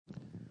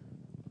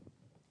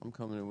I'm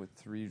coming in with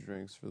 3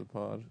 drinks for the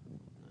pod.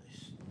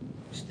 Nice.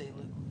 Stay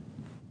liquid.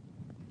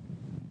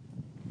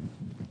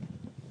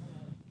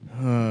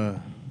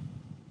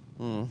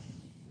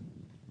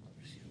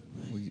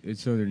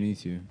 It's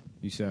underneath you.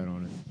 You sat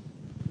on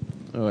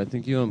it. Oh, I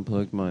think you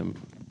unplugged my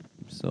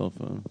cell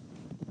phone.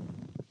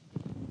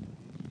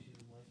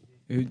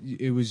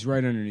 It was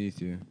right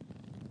underneath you.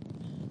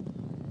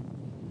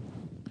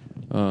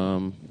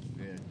 Yeah,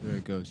 there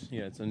it goes.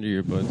 Yeah, it's under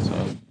your butt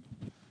sock.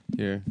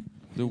 Here.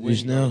 The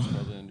There's wind no- guard's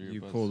probably under your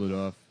You butt pulled sock. it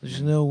off.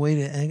 There's no way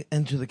to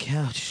enter the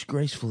couch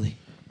gracefully.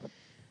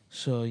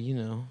 So,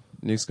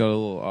 Nick's got a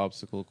little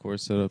obstacle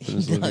course set up in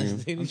his living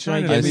room. I'm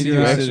trying I see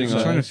you sitting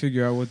on to it.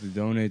 figure out what to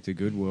donate to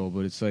Goodwill,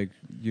 but it's like,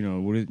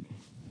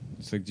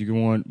 it's like, do you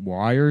want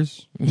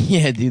wires?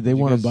 Yeah, dude, they You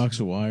want a guys- box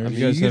of I wires. mean,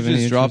 You guys you have can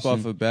any just drop interest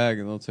off in- a bag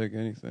and they'll take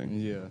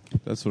anything. Yeah.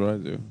 That's what I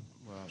do.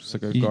 Just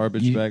like a You-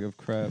 garbage you- bag of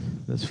crap.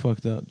 That's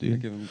fucked up, I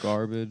dude. give them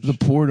garbage. The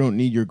poor don't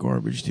need your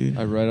garbage, dude.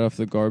 I write off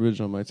the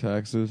garbage on my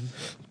taxes.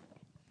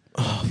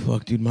 Oh,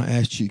 fuck, dude, my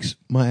ass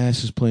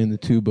is playing the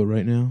tuba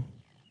right now.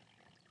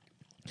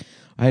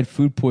 I had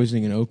food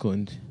poisoning in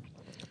Oakland.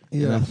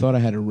 And I thought I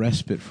had a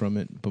respite from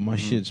it, but my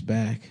shit's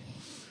back.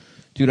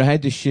 Dude, I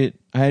had to shit.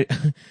 I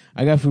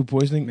got food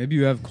poisoning. Maybe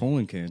you have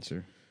colon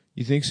cancer.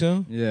 You think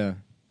so? Yeah.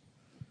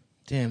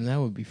 Damn, that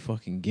would be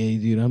fucking gay,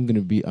 dude. I'm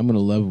gonna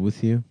level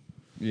with you.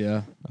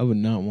 Yeah. I would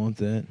not want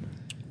that.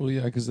 Well,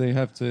 yeah, because they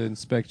have to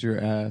inspect your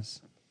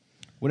ass.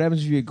 What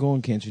happens if you get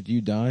colon cancer? Do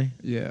you die?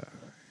 Yeah.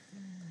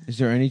 Is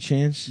there any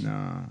chance?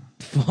 Nah.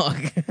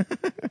 Fuck.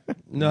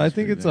 No, I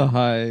think it's a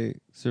high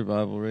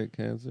survival rate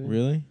cancer.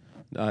 Really?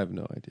 I have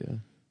no idea.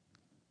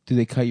 Do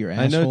they cut your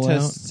I know asshole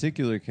out?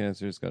 testicular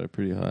cancer's got a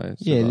pretty high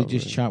Yeah, they survival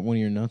just rate. chop one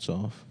of your nuts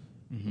off,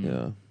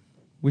 Yeah.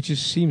 which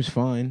seems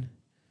fine.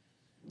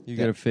 You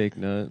get a fake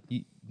nut.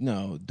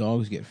 No,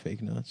 dogs get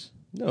fake nuts.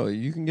 No,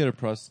 you can get a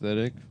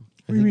prosthetic.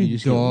 I What do you think mean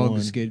just get one.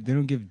 dogs get? They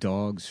don't give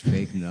dogs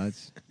fake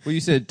nuts. Well,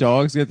 you said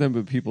dogs get them,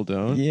 but people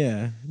don't?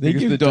 Yeah, they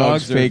Because give the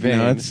dogs dogs are fake vain.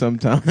 nuts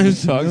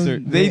sometimes. Dogs are...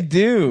 They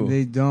do.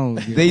 They don't.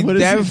 They What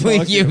is he definitely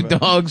talking give about?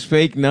 dogs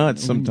fake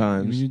nuts When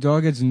sometimes. your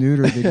dog gets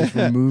neutered, they just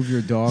remove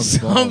your dog's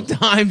balls.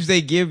 Sometimes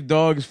they give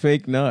dogs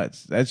fake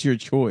nuts. That's your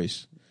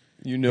choice.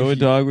 You know a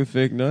dog with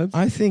fake nuts?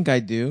 I think I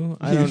do.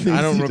 I You don't. think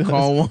I don't he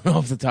recall one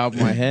off the top of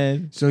my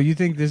head. So you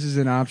think this is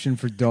an option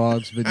for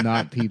dogs, but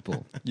not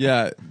people?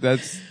 Yeah,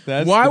 that's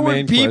Why the would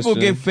main people question.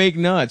 get fake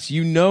nuts?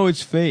 You know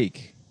it's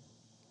fake.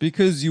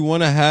 Because you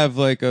want to have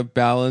like a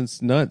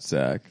balanced nut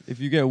sack. If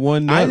you get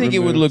one nut I think it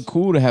would removed- look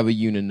cool to have a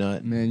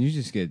uninut. Man, you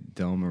just get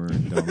dumber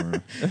and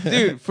dumber.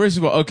 Dude, first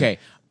of all, okay.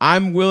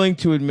 I'm willing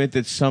to admit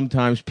that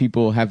sometimes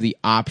people have the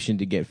option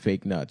to get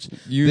fake nuts.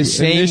 You the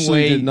same initially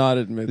way, did not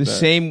admit the that.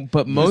 same,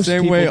 but most the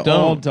same people way don't.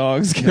 all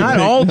dogs get Not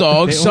fake all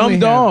dogs. They Some only have-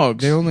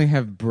 dogs. They only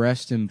have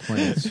breast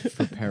implants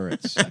for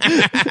parrots.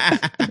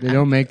 They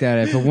don't make that.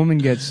 If a woman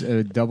gets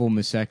a double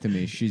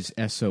mastectomy, she's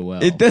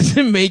SOL. It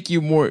doesn't make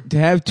you more. To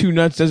have 2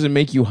 nuts doesn't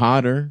make you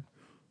hotter,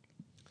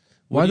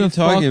 What are the you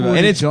talking fuck about? would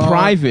and a it's dog-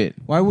 private.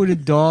 Why would a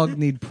dog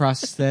need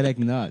prosthetic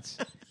nuts?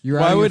 You're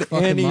out Why of your would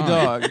fucking any mind.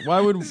 dog? Why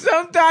would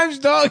Sometimes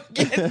dogs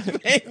get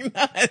fake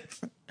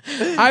nuts.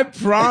 I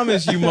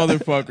promise you,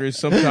 motherfuckers.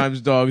 Sometimes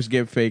dogs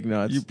get fake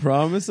nuts. you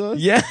promise us?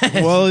 Yes.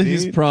 Well, dude.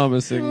 he's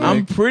promising. I'm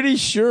Nick. pretty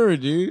sure,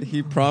 dude.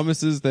 He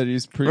promises that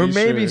he's pretty Or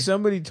maybe sure.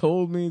 somebody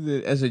told me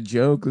that as a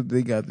joke that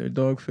they got their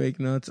dog fake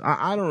nuts.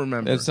 I don't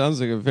remember. That sounds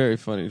like a very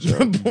funny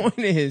The joke. point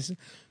is,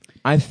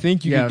 I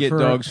think you Yeah, can get for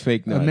dogs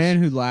fake nuts. A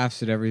man who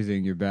laughs at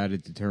everything, you're bad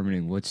at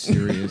determining what's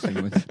serious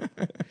and what's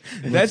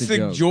That's a the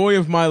joke. joy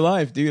of my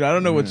life, dude. I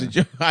don't know what's a Yeah.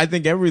 joke. I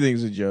think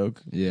everything's a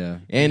joke. Yeah.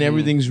 And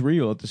everything's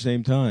real at the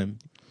same time.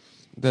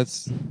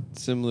 That's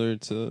similar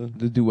to.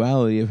 The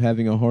duality of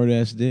having a hard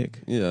ass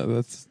dick.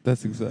 Yeah,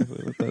 that's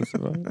exactly what that's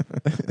about.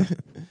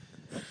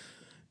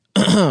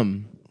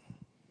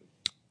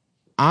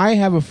 I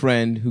have a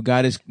friend who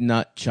got his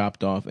nut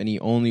chopped off and he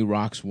only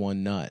rocks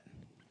one nut.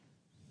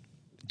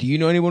 Do you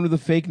know anyone with a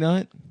fake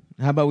nut?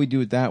 How about we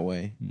do it that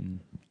way?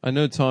 I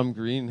know Tom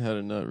Green had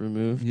a nut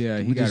removed. Yeah,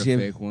 he Does got a he have-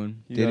 fake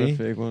one. He Did got he? a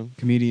fake one.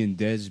 Comedian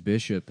Des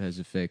Bishop has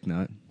a fake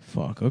nut.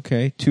 Fuck,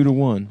 okay.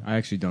 2-1. I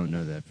actually don't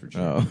know that for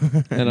sure. Oh.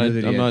 And I know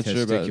that he I'm had not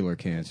sure about. testicular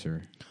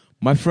cancer.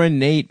 My friend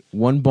Nate,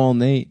 One Ball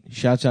Nate,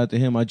 shouts out to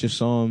him. I just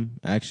saw him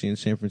actually in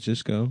San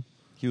Francisco.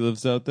 He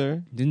lives out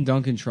there. Didn't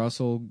Duncan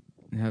Trussell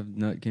have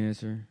nut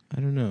cancer?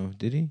 I don't know.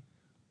 Did he?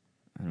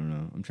 I don't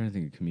know. I'm trying to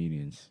think of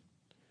comedians.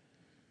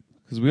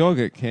 Because we all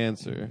get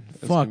cancer.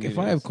 as Fuck, if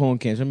I have comedians. colon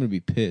cancer, I'm going to be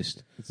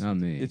pissed. Not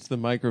me. It's the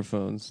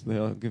microphones. They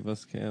all give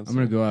us cancer. I'm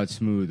gonna go out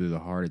smooth with a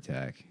heart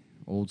attack.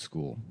 Old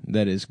school.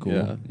 That is cool.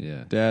 Yeah.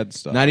 Yeah. Dad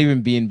stuff. Not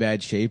even be in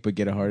bad shape, but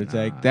get a heart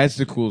attack. Nah. That's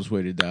the coolest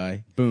way to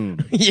die. Boom.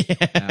 Yeah.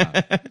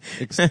 Out.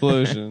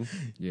 Explosion.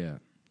 Yeah.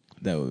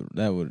 That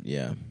would,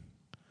 yeah.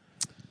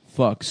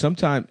 Fuck.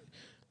 Sometime,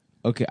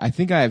 okay, I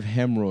think I have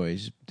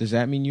hemorrhoids. Does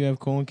that mean you have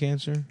colon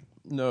cancer?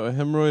 No, a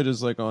hemorrhoid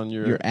is like on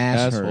your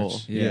ass asshole.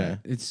 hurts. Yeah. Yeah.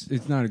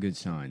 It's not a good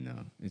sign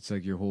though. It's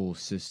like your whole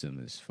system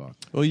is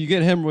fucked. Well, you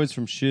get hemorrhoids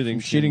from shitting.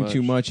 Shitting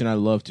too much, and I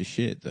love to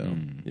shit though.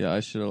 Yeah, I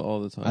shit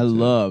all the time. I too.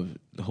 love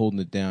holding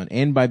it down,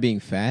 and by being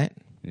fat.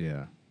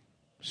 Yeah.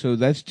 So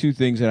that's two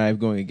things that I have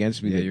going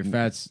against me. Yeah, that your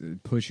fat's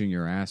pushing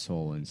your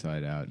asshole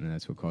inside out, and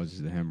that's what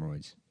causes the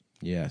hemorrhoids.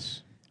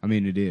 Yes, I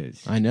mean, it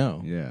is. I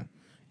know. Yeah.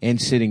 And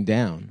sitting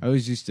down. I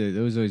always used to. It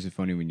was always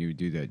funny when you would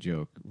do that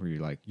joke where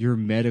you're like, "Your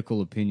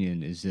medical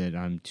opinion is that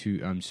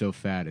I'm so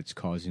fat it's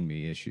causing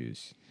me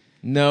issues."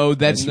 No,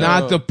 that's No.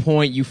 not the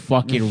point. You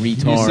fucking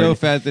retard. He's so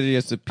fat that he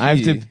has to pee. I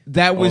have to.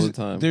 That all was. the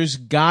time. There's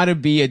got to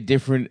be a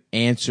different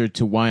answer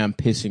to why I'm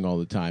pissing all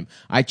the time.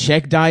 I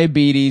checked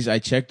diabetes. I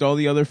checked all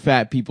the other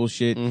fat people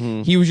shit.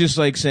 Mm-hmm. He was just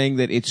like saying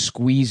that it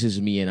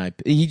squeezes me, and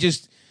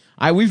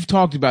we've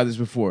talked about this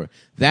before.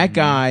 That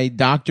guy,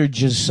 Doctor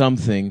Just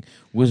Something,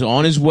 was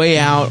on his way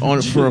out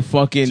for a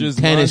fucking Just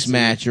tennis Monty.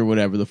 match or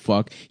whatever the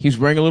fuck. He was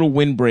wearing a little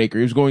windbreaker.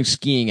 He was going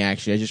skiing.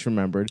 Actually, I just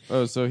remembered.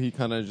 Oh, so he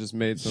kind of just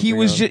made something He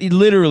was up. just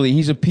literally.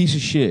 He's a piece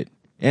of shit.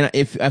 And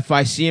if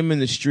I see him in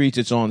the streets,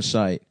 it's on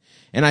sight.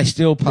 And I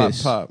still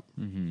piss. pop.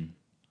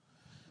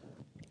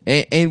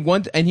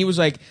 And he was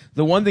like,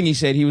 the one thing he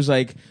said, he was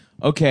like,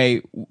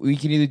 okay, we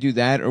can either do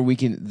that or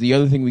the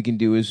other thing we can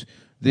do is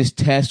this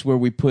test where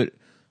we put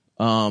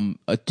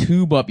a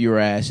tube up your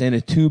ass and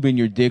a tube in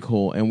your dick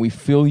hole, and we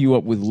fill you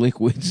up with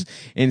liquids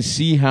and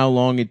see how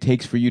long it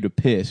takes for you to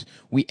piss.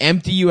 We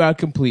empty you out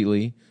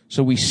completely,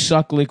 so we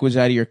suck liquids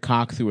out of your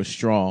cock through a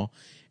straw,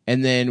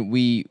 and then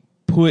we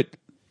put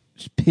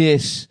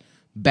piss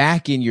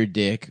back in your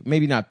dick.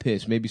 Maybe not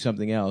piss, maybe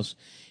something else.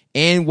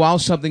 And while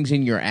something's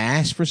in your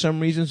ass for some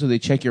reason, so they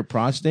check your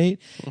prostate.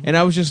 And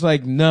I was just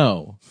like,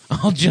 no,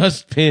 I'll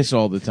just piss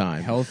all the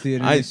time. Healthy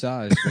at any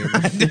size, baby.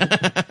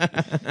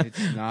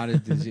 It's not a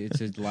disease.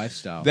 It's a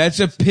lifestyle. That's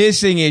a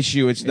pissing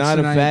issue. It's not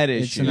a fat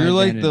it's issue. an You're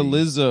like the identity.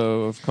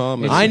 Lizzo of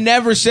comedy. I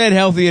never said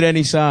healthy at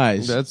any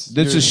size. That's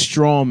a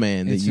straw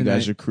man that it's you an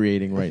guys i- are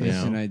creating right It's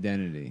an now.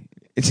 identity.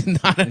 It's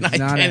not an It's identity.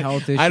 not a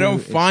health issue, I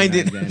don't it's find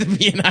an it to identity.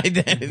 be an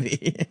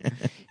identity.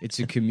 It's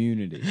a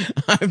community.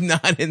 I'm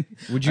not in.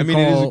 Would you I mean,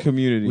 call, it is a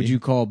community. Would you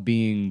call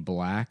being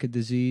black a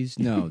disease?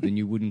 No, then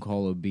you wouldn't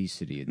call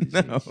obesity a disease.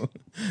 No,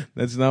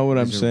 that's not what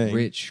I'm There's a saying.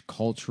 rich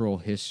cultural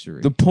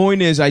history. The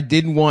point is, I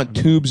didn't want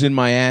tubes in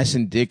my ass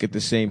and dick at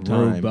the same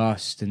time.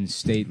 Robust and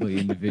stately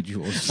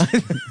individuals.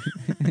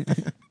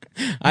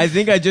 I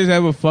think I just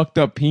have a fucked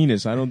up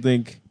penis. I don't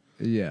think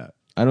Yeah.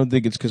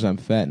 it's because I'm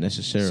fat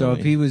necessarily. So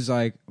if he was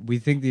like, we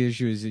think the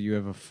issue is that you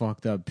have a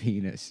fucked up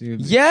penis. He would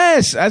be-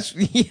 yes, yes.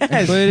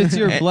 But it's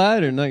your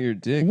bladder, not your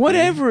dick.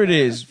 Whatever it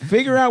is,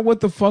 figure out what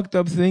the fucked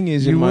up thing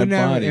is You in my wouldn't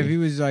have, body. if he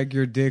was like,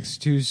 your dick's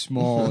too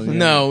small. you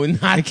No, know,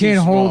 not it too can't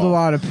hold a small.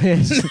 lot of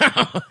piss.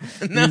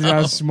 This is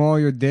how small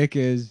your dick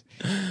is.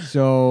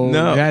 So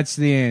No. that's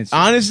the answer.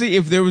 Honestly,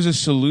 if there was a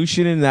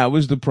solution and that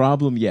was the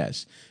problem,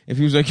 yes. If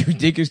he was like, your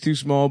dick is too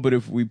small, but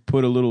if we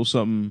put a little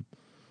something,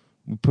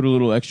 we put a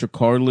little extra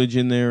cartilage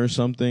in there or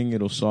something,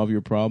 it'll solve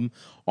your problem.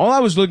 All I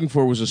was looking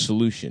for was a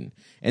solution.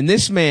 And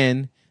this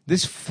man,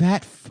 this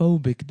fat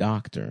phobic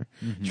doctor,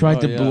 tried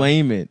Oh, to yeah.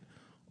 blame it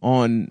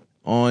on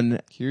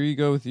Here you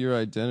go with your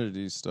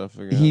identity stuff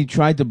again. he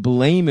tried to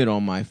blame it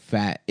on my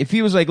fat. If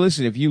he was like,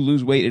 listen, if you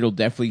lose weight, it'll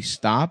definitely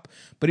stop.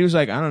 But he was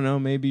like, I don't know,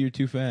 maybe you're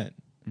too fat.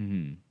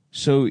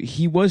 So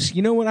he was,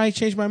 you know what? I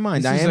changed my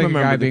mind. This I is am like a a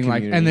member guy of the being like,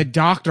 community. and the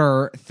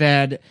doctor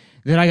said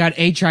that I got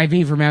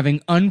HIV from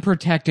having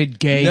unprotected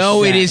gay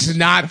No, sex. it is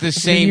not the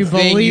same you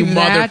thing, you believe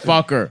that?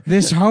 motherfucker.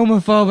 This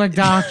homophobic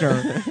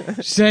doctor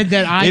said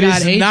that I It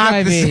got is not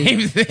HIV the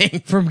same thing.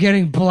 from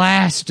getting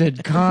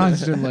blasted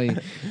constantly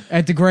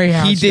at the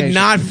Greyhound He did station.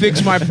 not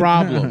fix my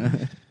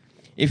problem.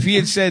 If he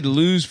had said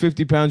lose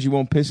 50 pounds, you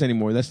won't piss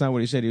anymore. That's not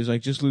what he said. He was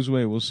like, just lose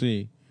weight, we'll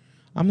see.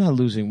 I'm not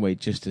losing weight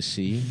just to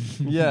see.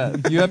 Yeah,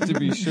 you have to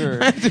be sure.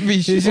 I have to be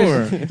He's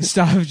sure. just,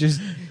 Stav just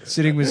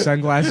sitting with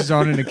sunglasses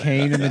on and a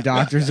cane in the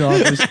doctor's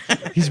office.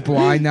 He's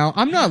blind now.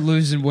 I'm not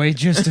losing weight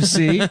just to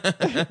see.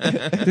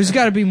 There's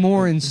got to be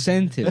more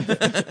incentive.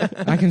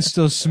 I can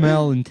still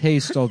smell and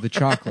taste all the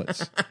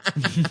chocolates.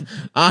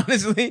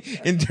 Honestly,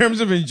 in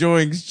terms of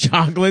enjoying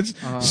chocolates,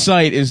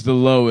 sight is the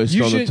lowest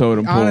You on the should,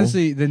 totem pole.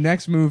 honestly, the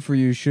next move for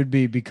you should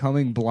be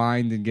becoming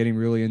blind and getting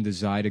really into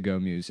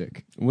Zydeco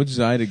music. What's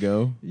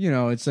Zydeco? You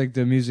know, it's like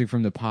the music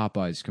from the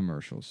Popeyes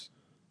commercials.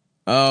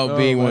 Oh,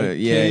 being like one of,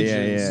 yeah.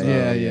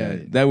 Cajuns.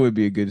 Yeah. That would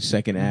be a good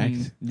second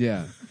act.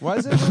 Yeah. Why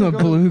is that?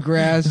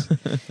 Bluegrass,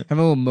 have a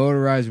little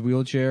motorized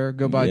wheelchair,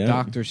 go by Yeah.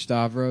 Dr.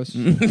 Stavros.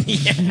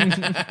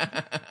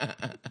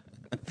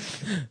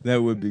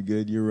 That would be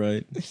good. You're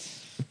right.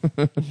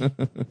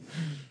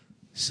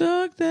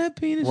 Suck that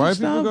penis. Why are and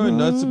people going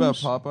nuts about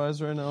Stavros.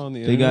 Popeyes right now on the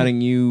They internet? got a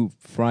new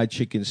fried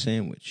chicken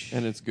sandwich.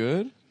 And it's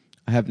good?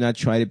 I have not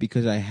tried it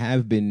because I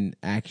have been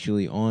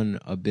actually on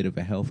a bit of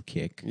a health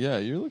kick. Yeah,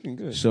 you're looking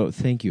good. So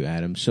thank you,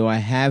 Adam. So I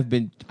have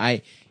been.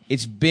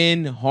 It's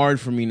been hard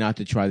for me not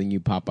to try the new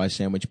Popeye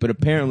sandwich, but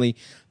apparently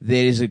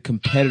there is a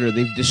competitor.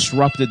 They've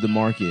disrupted the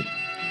market.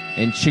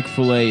 and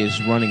Chick-fil-A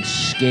is running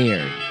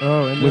scared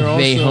Oh, and with they're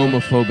they also,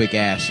 homophobic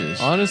asses.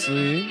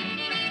 honestly,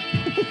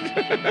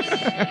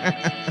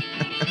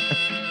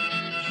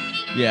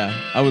 Yeah,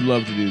 I would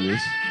love to do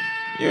this.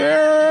 you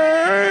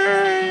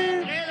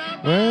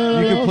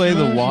could play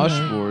the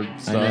washboard I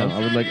stuff. know. I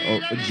would like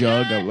a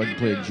jug. I would like to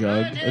play a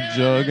jug. A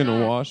jug and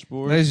a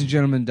washboard. Ladies and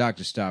gentlemen,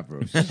 Dr.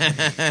 Stavros.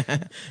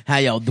 How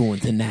y'all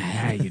doing tonight?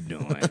 How you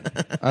doing?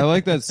 I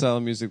like that style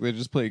of music. They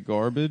just play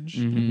garbage.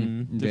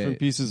 Mm-hmm. Different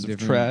pieces of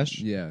trash.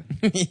 Yeah.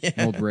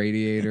 Yeah. Old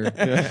radiator.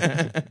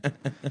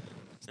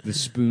 The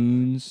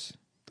spoons.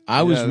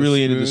 I was Yeah, the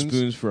really into the spoons.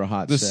 spoons for a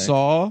hot The sec.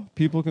 saw.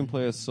 People can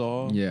play a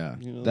saw. Yeah.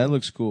 You know? That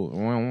looks cool. The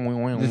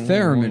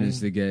theremin is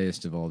the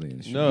gayest of all the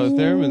instruments. No,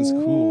 theremin's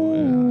cool.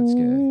 Man. No, it's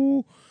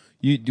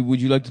gay.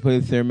 Would you like to play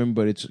the theremin,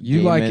 but it's You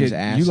gay like men's it.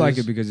 asses? You like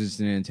it because it's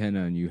an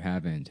antenna and you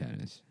have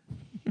antennas.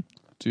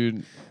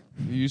 Dude,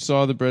 you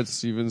saw the Brett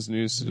Stevens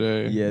news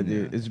today. Yeah,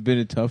 dude. It's been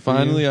a tough. for you.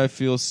 Finally, I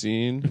feel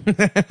seen.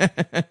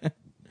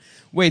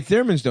 Wait,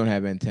 thermins don't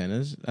have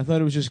antennas. I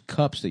thought it was just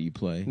cups that you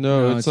play.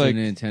 No, it's like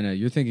an antenna.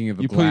 You're thinking of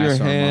a you put your glass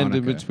hand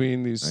in harmonica.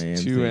 between these I am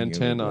two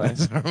thinking of a antennae.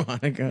 glass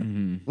harmonica.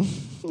 Mhm.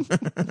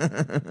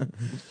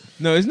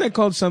 No, isn't that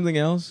called something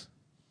else?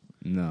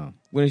 No.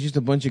 When it's just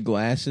a bunch of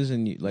glasses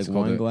and you like It's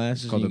called wine a-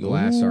 glasses. It's called a and you go,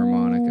 glass "Ooh."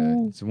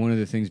 harmonica. It's one of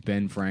the things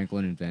Ben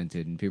Franklin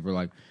invented, and people are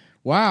like,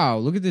 "Wow,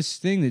 look at this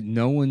thing that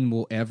no one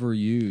will ever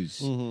use,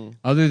 Mm-hmm.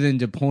 other than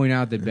to point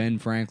out that Ben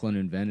Franklin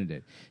invented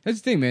it." That's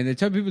the thing, man. The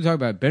time people talk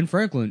about Ben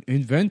Franklin,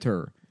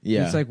 inventor.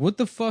 Yeah. It's like, what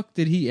the fuck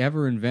did he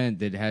ever invent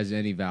that has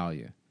any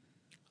value?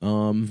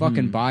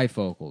 Fucking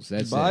bifocals.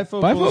 That's it.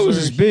 Bifocals are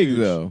is big huge.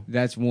 though.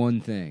 That's one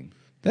thing.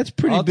 That's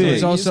pretty I'll tell big.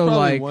 It's you, also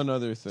probably like one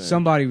other thing.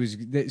 Somebody was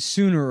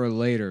sooner or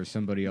later.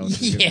 Somebody else.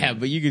 was Yeah, gonna-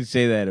 but you could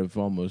say that of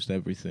almost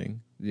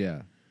everything.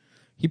 yeah.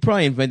 He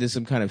probably invented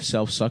some kind of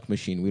self-suck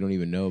machine we don't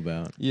even know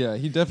about. Yeah,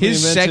 he definitely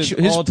His invented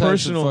sexu- his all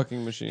personal- types of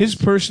fucking machines. His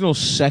personal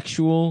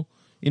sexual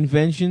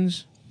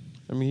inventions.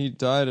 I mean, he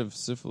died of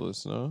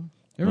syphilis. No,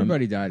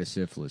 Everybody died of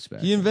syphilis back.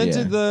 he then.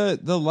 invented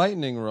the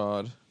lightning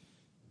rod.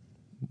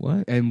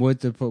 What? And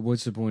what's the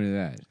point of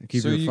that?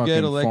 Keep So your you fucking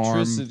get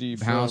electricity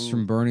house from-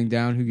 from burning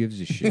down. Who gives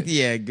a shit?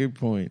 Yeah, good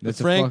point. That's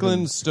The a Franklin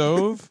fucking-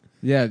 stove.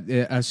 Yeah,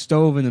 a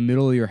stove in the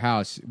middle of your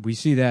house. We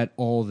see that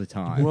all the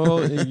time. Well,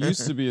 it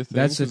used to be a thing.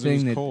 That's the 'cause thing it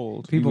was that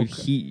cold. You people. would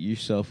heat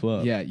yourself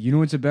up. Yeah, you know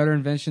what's a better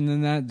invention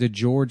than that? The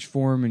George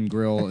Foreman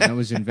grill, and that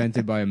was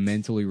invented by a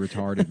mentally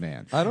retarded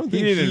man. I don't He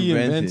think didn't he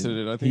invent invented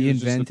it. it. I think He it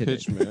was invented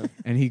just the pitch man.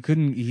 And he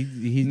couldn't.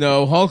 He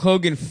No, Hulk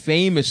Hogan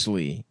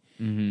famously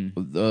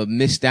Mhm.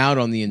 missed out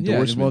on the Yeah,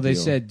 endorsement. well, they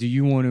deal. said, "Do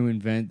you want to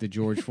invent the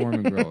George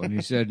Foreman grill?" And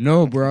he said,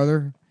 "No,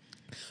 brother.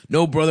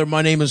 "No, brother,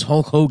 my name is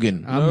Hulk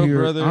Hogan." No, here.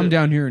 brother. I'm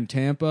down here in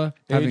Tampa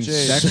having HH.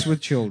 sex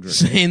with children."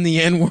 Saying the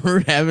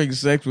N-word, having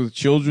sex with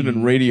children,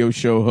 and radio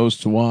show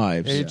hosts'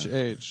 wives.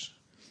 HH.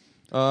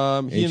 He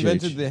HH.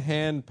 invented the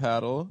hand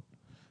paddle,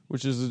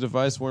 which is a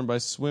device worn by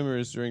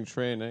swimmers during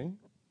training.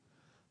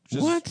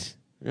 Just- What?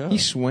 Yeah. He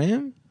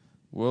swam?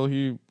 Well,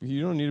 you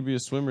don't need to be a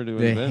swimmer to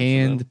The invent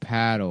hand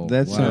paddle.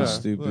 That Wow. sounds Yeah,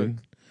 stupid. look.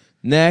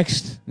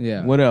 Next.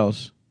 Yeah. What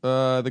else?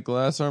 The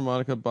glass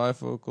harmonica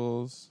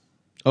bifocals.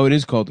 Oh, it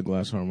is called the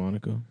glass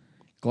harmonica.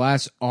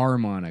 Glass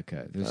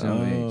harmonica. There's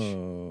no H.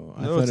 Oh,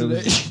 No, it's an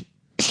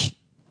H.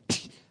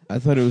 I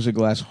thought it was a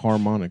glass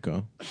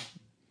harmonica.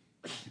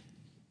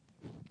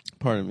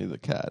 Pardon me, the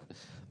cat.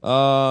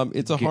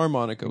 It's a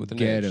harmonica with an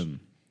Get H. him.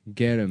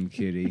 Get him,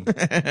 kitty.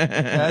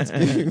 That's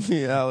giving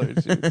me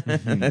allergies.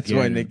 That's Get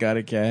why him. Nick got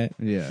a cat.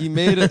 Yeah. He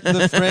made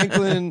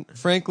the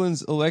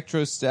Franklin's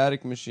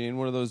electrostatic machine,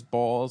 one of those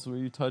balls where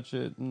you touch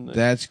it. And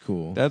That's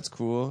cool. that's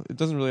cool. It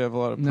doesn't really have a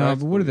lot of No, but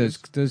practical what are those?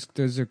 use.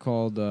 Those are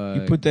called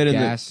You put that in the-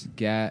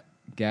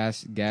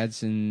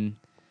 Gadsden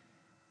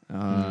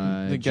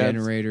The Gads-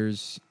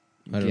 generators.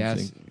 I don't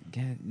gas,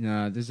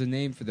 no, there's a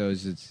name for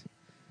those. It's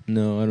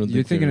No, I don't think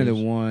you're thinking there of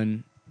the is.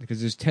 one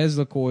because there's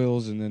Tesla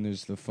coils and then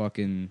there's the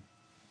fucking.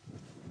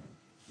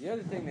 The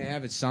other thing they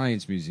have at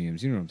science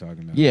museums, you know what I'm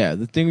talking about. Yeah,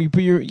 the thing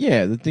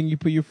you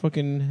put your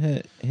fucking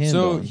hand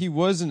So on. he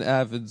was an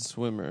avid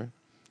swimmer,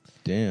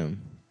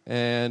 Damn.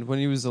 and when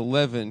he was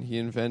 11, he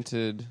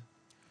invented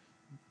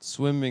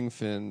swimming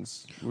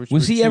fins. Which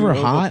Was were he two ever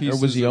oval hot or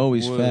pieces was he of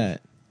always wood.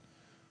 fat?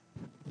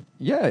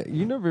 Yeah,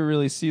 you never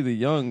really see the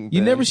young. You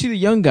Ben. never see the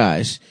young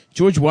guys.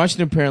 George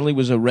Washington apparently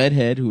was a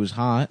redhead who was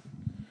hot.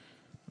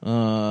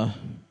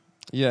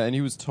 Yeah, and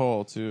he was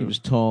tall too. He was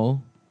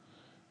tall.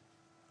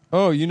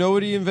 Oh, you know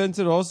what he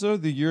invented also?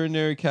 The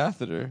urinary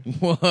catheter.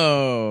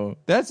 Whoa.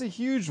 That's a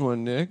huge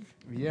one, Nick.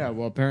 Yeah,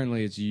 well,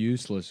 apparently it's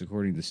useless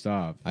according to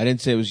Stav. I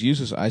didn't say it was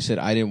useless. I said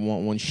I didn't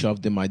want one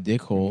shoved in my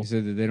dick hole. He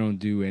said that they don't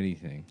do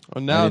anything. Oh,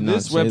 now did not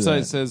this say website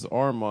that. says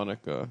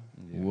harmonica.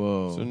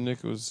 Whoa. So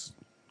Nick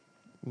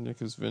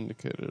is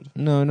vindicated.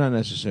 No, not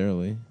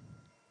necessarily.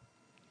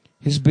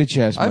 His bitch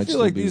ass might I feel still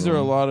like be these are a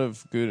wrong. lot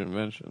of good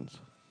inventions.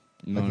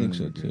 I think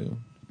so too.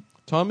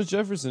 Thomas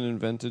Jefferson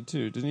invented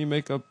too. Didn't he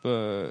make up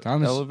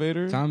Thomas-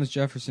 elevator? Thomas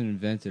Jefferson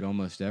invented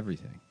almost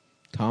everything.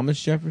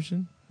 Thomas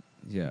Jefferson?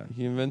 Yeah.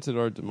 He invented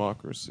our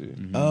democracy.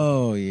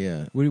 Oh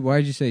yeah. Why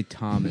did you say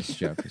Thomas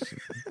Jefferson?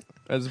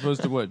 As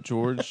opposed to what,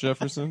 George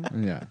Jefferson?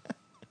 Yeah.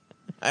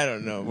 I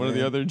don't know. One of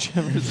the other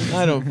Jeffersons?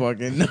 I don't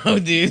fucking know,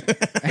 dude.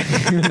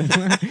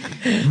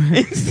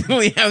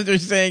 Instantly after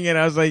saying it,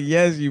 I was like,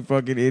 "Yes, you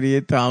fucking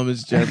idiot,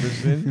 Thomas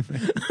Jefferson."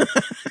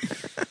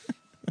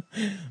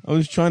 I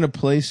was trying to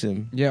place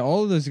him. Yeah,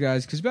 all of those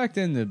guys. Because back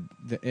then,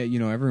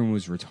 everyone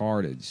was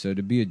retarded. So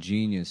to be a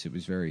genius, it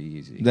was very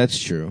easy. That's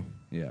true.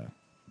 Yeah.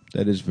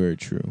 That is very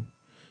true.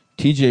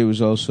 TJ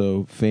was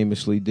also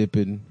famously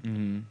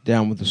dipping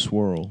down with the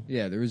swirl.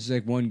 Yeah, there was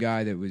like one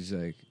guy that was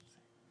like,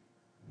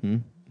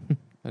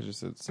 I just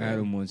said Sam.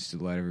 Adam wants to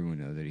let everyone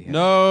know that he had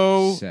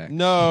No. sex.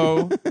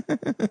 No.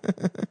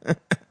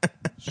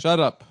 Shut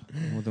up.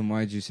 Well, then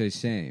why'd you say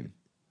same?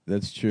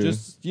 That's true.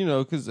 Just,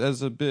 because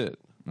as a bit.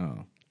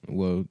 Oh.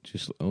 Well,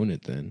 just own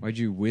it then. Why'd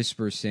you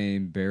whisper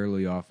same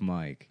barely off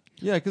mic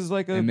Yeah, because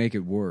and make it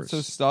worse? So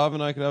Stav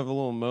and I could have a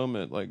little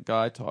moment, like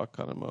guy talk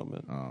kind of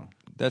moment. Oh.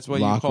 That's why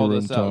Locker you called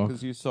room us out, talk.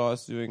 because you saw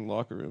us doing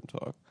locker room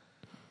talk.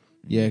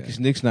 Yeah, because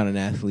Nick's not an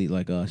athlete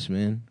like us,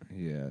 man.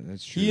 Yeah,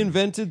 that's true. He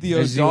invented the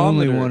He's the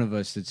odometer. only one of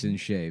us that's in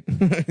shape.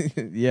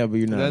 Yeah, but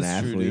you're not an That's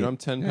athlete. true, dude. I'm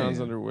 10 pounds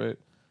Yeah. underweight.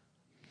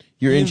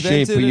 You're He in shape,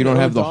 invented but you an don't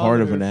have the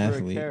heart of an odometer for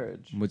a athlete.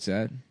 carriage. What's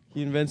that?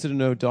 He invented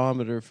an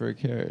odometer for a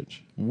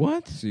carriage.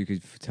 What? So you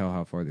could tell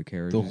how far the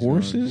carriage The is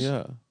horses?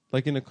 Yeah,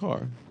 like in a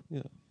car.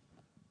 Yeah.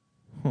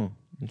 Huh.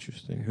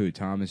 Interesting. Who,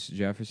 Thomas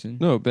Jefferson?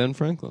 No, Ben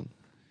Franklin.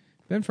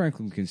 Ben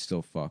Franklin can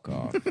still fuck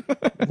off.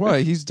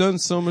 Why? He's done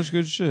so much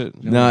good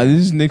shit. Nah, this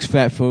is Nick's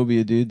fat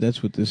phobia, dude.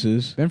 That's what this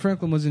is. Ben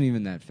Franklin wasn't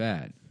even that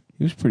fat.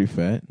 He was pretty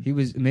fat. He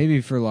was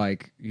maybe for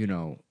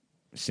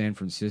San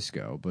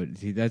Francisco, but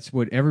that's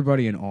what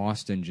everybody in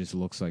Austin just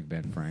looks like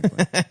Ben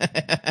Franklin.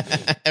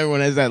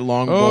 Everyone has that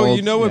long Oh, bald.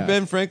 you know what Yeah.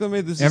 Ben Franklin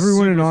made? This is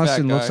Everyone in super fat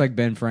Austin guy. looks like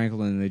Ben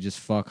Franklin, and they just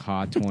fuck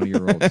hot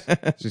 20-year-olds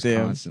just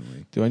Damn.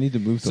 constantly. Do I need to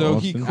move to So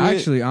he Austin? quit-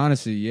 Actually,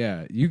 honestly,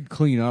 yeah, you could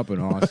clean up in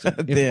Austin.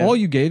 If Damn. all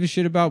you gave a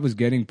shit about was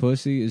getting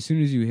pussy, as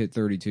soon as you hit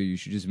 32, you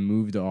should just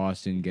move to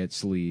Austin, get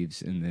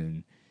sleeves, and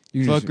then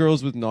you can Fuck just,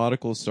 girls with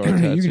nautical star you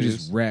tattoos. can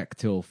just wreck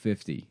till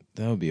 50.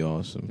 That would be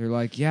awesome. They're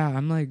like, yeah,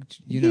 I'm like,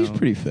 He's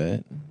pretty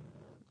fat.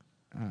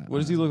 What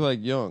does he look like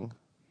young?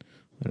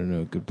 I don't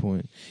know. Good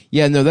point.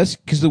 Yeah, no, that's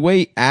because the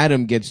way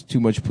Adam gets too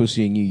much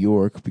pussy in New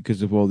York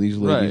because of all these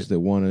ladies Right. that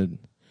wanted.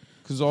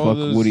 Because all Fuck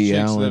those Woody chicks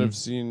Allen. that have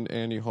seen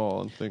Annie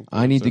Hall and think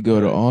I need that's to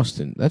go to okay.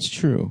 Austin. That's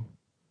true.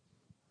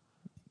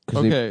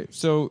 'Cause they- Okay,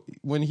 so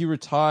when he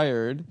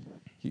retired,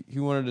 he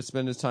wanted to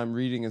spend his time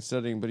reading and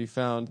studying, but he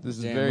found this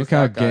is Damn, very look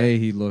how fat guy. gay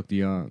he looked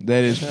young.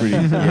 that is pretty.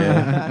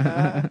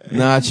 Yeah.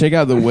 Nah, check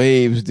out the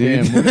waves,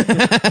 dude.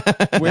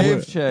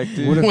 Wave check,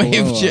 dude. what a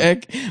Wave blow up.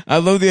 check. I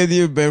love the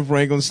idea of Ben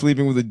Franklin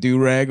sleeping with a do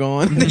rag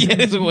on to get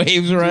his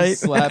waves right.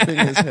 Just slapping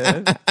his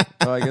head.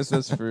 Oh, I guess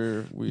that's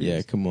for weird.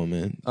 Yeah, come on,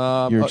 man.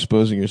 You're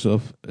exposing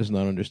yourself as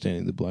not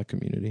understanding the black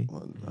community.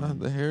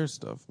 The hair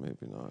stuff,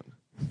 maybe not.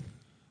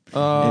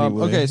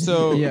 Anyway. Okay,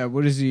 so Yeah,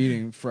 what is he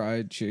eating?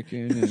 Fried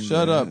chicken? And,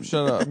 shut up.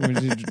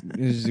 What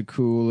is the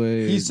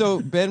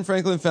Kool-Aid? Ben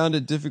Franklin found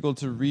it difficult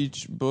to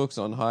reach books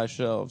on high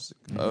shelves.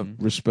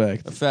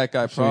 Respect. A fat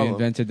guy So he problem.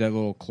 invented that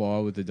little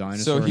claw with the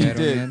dinosaur So he head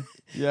did. on the end?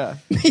 Yeah,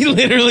 He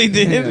literally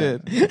did.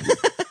 he did.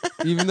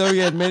 Even though he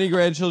had many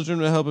grandchildren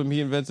to help him,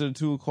 he invented a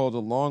tool called a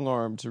long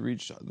arm to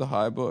reach the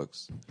high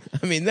books.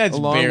 I mean, that's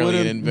Along barely with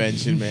an him-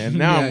 invention, man.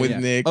 Now Yeah, I'm with yeah.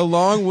 Nick. A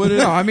long wooden,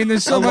 No, I mean,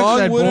 there's so a much of long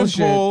that wooden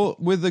bullshit. pole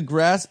with a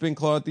grasping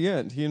claw at the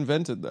end. He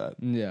invented that.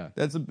 Yeah.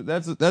 That's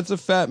a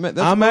fat man.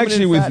 That's a I'm moment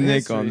actually in with fat Nick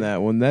history. on that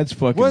one. That's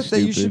fucking What?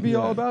 stupid. That you should be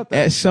all about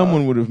that.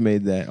 Someone would have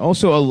made that.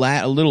 Also, a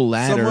little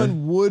ladder.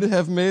 Someone would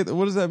have made.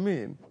 What does that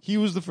mean? He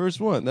was the first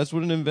one. That's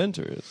what an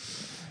inventor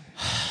is.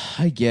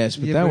 I guess,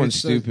 but Yeah, that but one's it's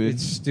stupid.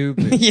 It's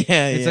stupid.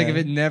 Yeah, It's yeah. like if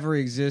it never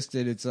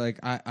existed, it's like,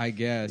 I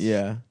guess.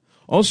 Yeah.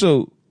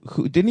 Also,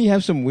 didn't he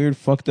have some weird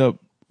fucked up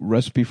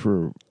recipe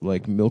for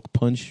like milk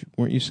punch?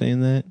 Weren't you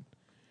saying that?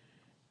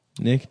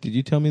 Nick, did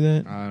you tell me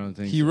that? I don't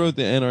think He so. wrote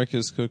the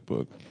Anarchist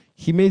Cookbook.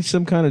 He made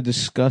some kind of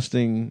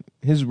disgusting.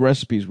 His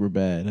recipes were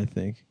bad, I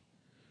think.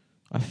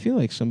 I feel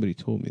like somebody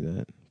told me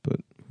that,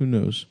 but who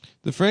knows?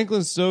 The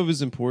Franklin stove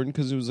is important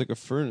because it was like a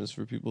furnace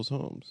for people's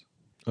homes.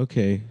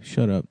 Okay,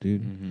 shut up,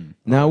 dude. Mm-hmm.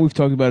 Now we've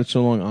talked about it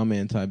so long, I'm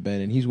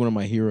anti-Ben, and he's one of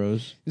my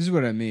heroes. This is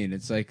what I mean.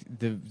 It's like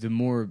the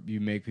more you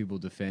make people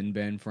defend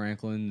Ben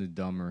Franklin, the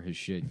dumber his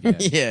shit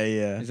gets. Yeah,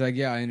 yeah. It's like,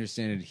 yeah, I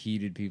understand it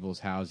heated people's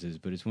houses,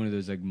 but it's one of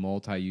those like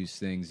multi-use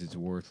things that's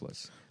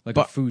worthless. Like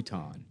a But- futon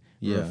or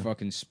Yeah. a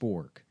fucking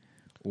spork.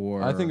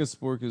 Or I think a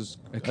spork is.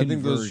 a I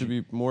think those should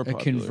be conversion- more a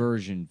popular.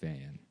 conversion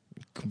van.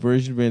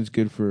 Conversion van's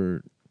good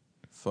for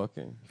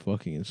Fucking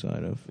fucking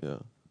inside of. yeah.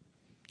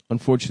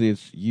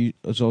 Unfortunately,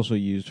 it's also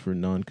used for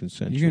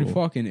non-consensual. You can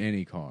fuck in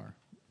any car.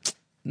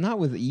 Not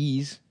with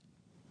ease.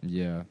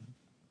 Yeah.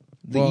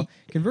 The- Well,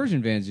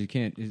 conversion vans, you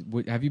can't.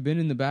 Have you been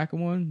in the back of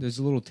one? There's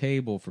a little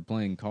table for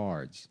playing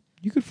cards.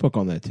 You could fuck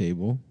on that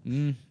table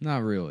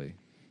Not really.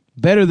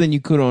 better than you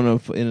could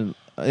on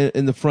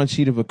in the front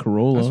seat of a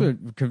Corolla. That's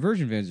what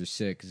conversion vans are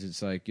sick because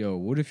it's like, yo,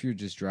 what if you're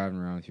just driving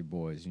around with your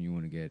boys and you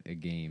want to get a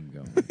game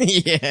going?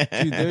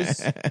 Yeah, Dude,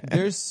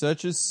 there's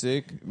such a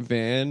sick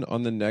van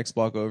on the next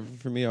block over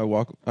from me. I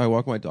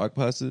walk my dog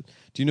past it.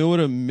 Do you know what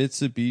a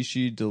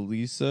Mitsubishi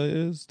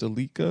Delica is?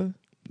 Delica?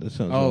 that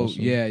sounds Oh,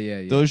 awesome.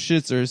 yeah. Those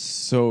shits are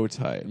so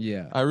tight.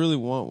 Yeah. I really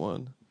want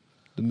one.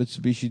 The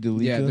Mitsubishi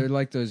Delica. Yeah, they're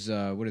like those,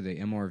 what are they,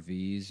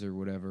 MRVs or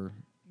whatever?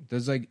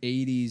 Those like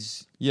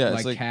 80s, Yeah,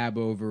 it's like cab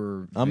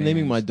over I'm vans.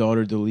 naming my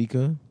daughter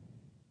Delica.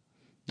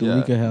 Yeah,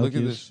 Delica Helkies. look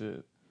at this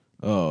shit.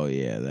 Oh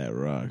yeah, that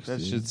rocks. That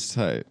dude. shit's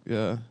tight.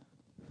 Yeah.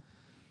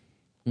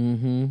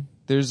 Mm-hmm.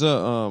 There's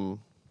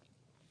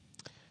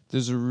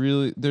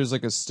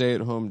like a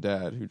stay-at-home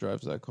dad who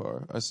drives that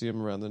car. I see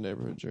him around the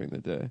neighborhood during the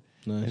day,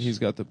 Nice. and he's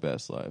got the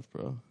best life,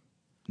 bro.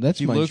 That's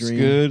He my looks dream.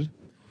 good,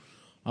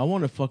 I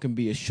want to fucking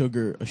be a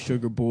sugar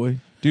boy.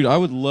 dude. I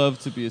would love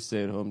to be a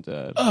stay-at-home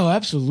dad. Oh, A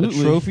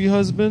absolutely. trophy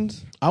husband.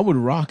 I would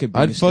rock it. being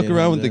a I'd fuck stay-at-home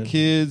around with the dad.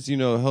 kids,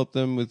 help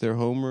them with their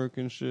homework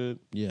and shit.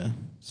 Yeah.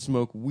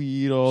 Smoke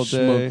weed all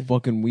day. Smoke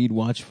fucking weed.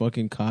 Watch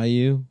fucking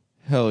Caillou.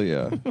 Hell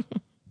yeah.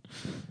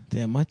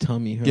 Damn, my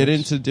tummy hurts. Get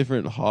into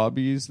different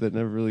hobbies that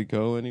never really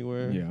go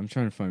anywhere. Yeah, I'm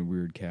trying to find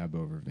weird cab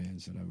over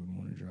vans that I would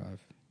want to drive.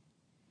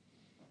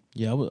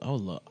 Yeah, I would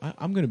love.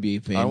 I'm gonna be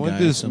a fan. I want guy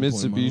this at some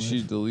point in my Mitsubishi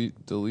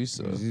life.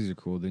 Delica. These are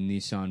cool. The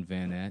Nissan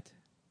Vanette.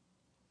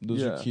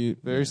 Those are cute.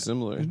 Very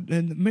similar. And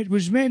it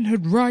was men who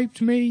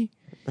raped me,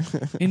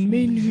 and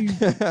men who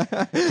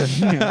just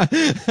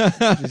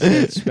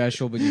that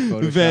special, but you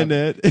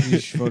Photoshop, you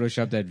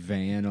Photoshop that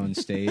van on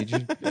stage,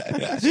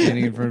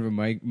 standing in front of a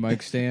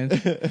mic stand,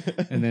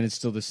 and then it's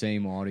still the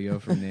same audio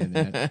from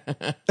Nanette.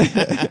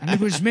 And it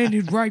was men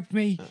who raped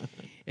me,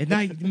 and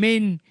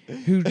men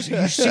who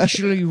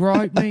sexually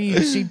raped me,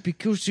 and said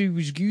because he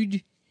was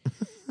good,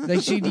 they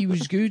said he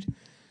was good.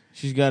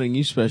 She's got a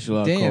new special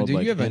out Damn, called dude,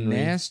 like you have Henry.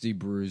 a nasty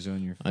bruise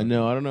on your. I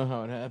know. I don't know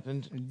how it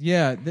happened.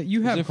 Yeah, that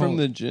you have it from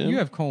the gym? You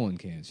have colon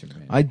cancer,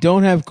 man. I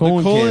don't have colon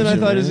the colon cancer. I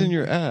thought man. is in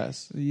your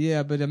ass.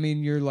 Yeah, but I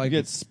mean, you're You like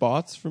get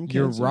spots from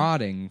you're cancer.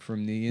 rotting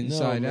from the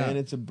inside no, man, out.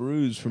 it's a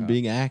bruise from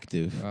being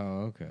active.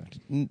 Oh, okay.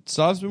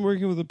 Saab's been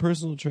working with a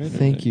personal trainer.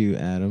 Thank you,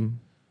 Adam.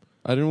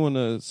 I didn't want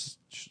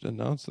to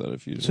announce that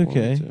if you It's didn't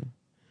okay. want me to.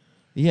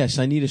 Yes,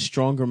 I need a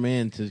stronger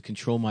man to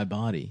control my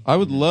body. I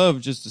would love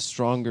just a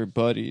stronger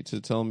buddy to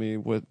tell me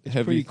what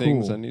heavy pretty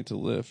things cool. I need to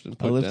lift and I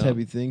put lift down.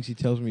 heavy things. He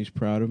tells me he's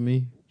proud of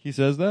me. He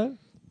says that?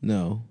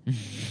 No,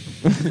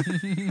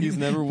 He's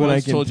never but I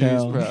once can told you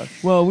tell. he's proud.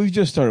 Well, we've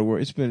just started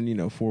work. It's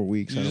been 4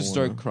 weeks. You I just don't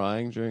start wanna-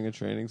 crying during a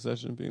training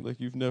session, being like,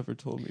 "You've never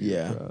told me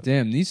Yeah. you're proud."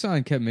 Damn,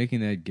 Nissan kept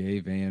making that gay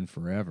van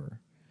forever.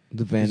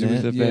 the 'Cause it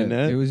was Vanette. the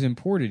Vanette? It was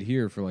imported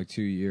here for like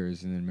 2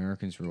 years, and then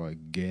Americans were like,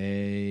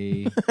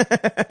 gay.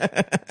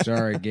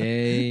 Sorry,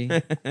 gay.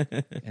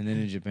 And then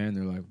in Japan,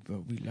 they're like,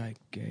 but we like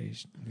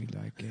gays. We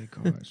like gay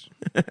cars.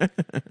 And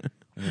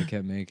they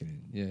kept making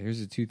it. Yeah, here's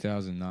a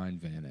 2009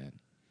 Vanette.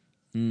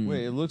 Mm.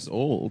 Wait, it looks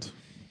old.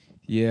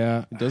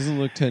 Yeah. It doesn't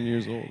look 10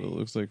 years old. It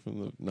looks like from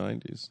the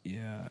 90s.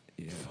 Yeah.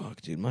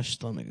 Fuck, dude, my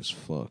stomach is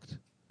fucked.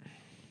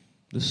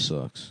 This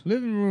sucks.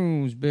 Living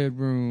rooms,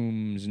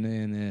 bedrooms,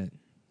 Nanette.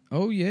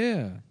 Oh,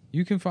 yeah.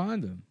 You can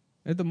find them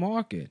at the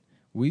market.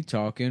 We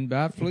talking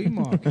about flea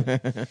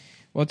market.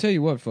 Well, I'll tell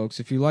you what, folks.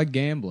 If you like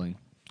gambling,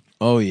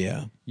 Oh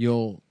yeah.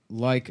 you'll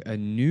like a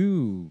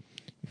new...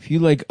 If you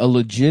like a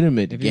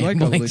legitimate, If you like a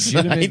gambling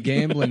legitimate site-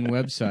 gambling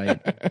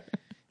website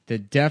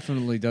that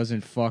definitely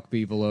doesn't fuck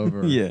people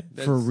over Yeah.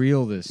 for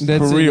real this time,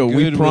 That's For real, in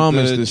we good with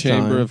promise the this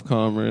Chamber time. of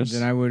Commerce.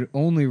 then I would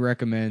only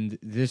recommend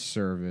this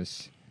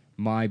service,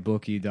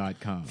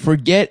 mybookie.com.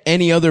 Forget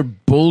any other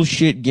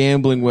bullshit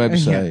gambling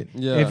website.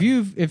 Yeah. If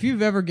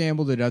you've ever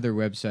gambled at other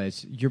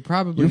websites, you're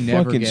probably You're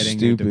never fucking getting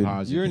stupid. your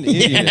deposit. You're an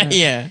idiot.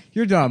 Yeah.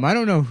 You're dumb. I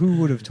don't know who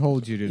would have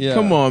told you to. Yeah.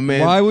 Come on,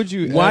 man. Why would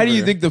you Why do you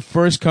ever? think the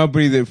first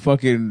company that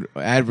fucking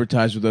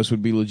advertised with us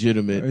would be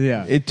legitimate?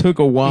 Yeah. It took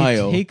a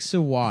while. It takes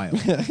a while.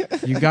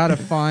 You gotta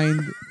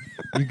find.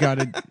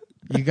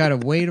 You gotta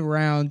wait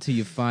around till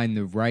you find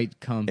the right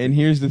company. And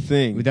here's the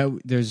thing.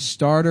 There's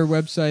starter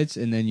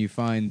websites, and then you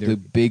find The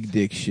big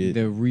dick shit.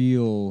 the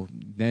real.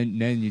 Then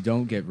you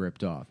don't get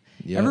ripped off.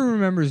 Yep. Everyone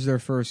remembers their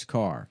first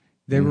car.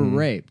 They were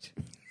raped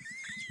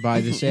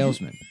by the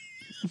salesman.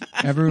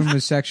 Everyone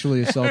was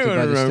sexually assaulted by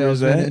Everyone the remembers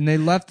salesman, that. and they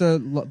left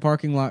the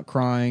parking lot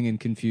crying and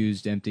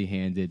confused,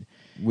 empty-handed.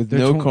 With Their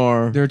no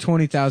car. Their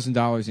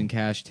 $20,000 in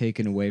cash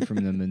taken away from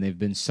them, and they've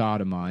been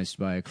sodomized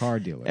by a car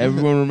dealer.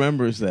 Everyone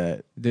remembers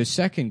that. The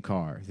second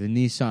car, the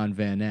Nissan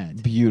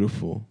Vanette,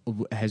 Beautiful.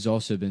 has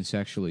also been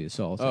sexually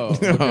assaulted. Oh,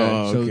 okay.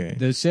 Oh, So okay.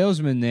 the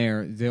salesman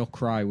there, they'll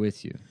cry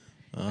with you.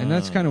 And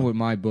that's kind of what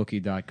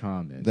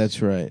mybookie.com is.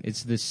 That's right.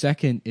 It's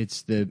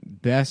the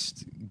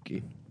best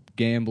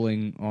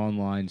gambling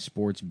online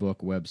sports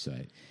book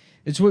website.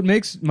 It's what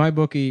makes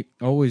MyBookie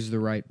always the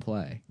right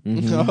play.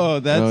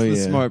 Oh, that's Oh, the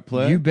yeah. smart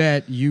play. You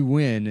bet, you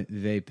win,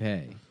 they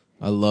pay.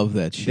 I love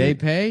that shit. They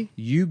pay,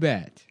 you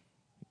bet.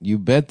 You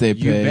bet they pay.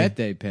 You bet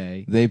they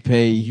pay. They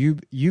pay.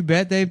 You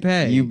bet they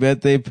pay. You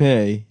bet they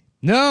pay.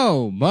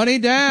 No, money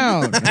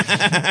down.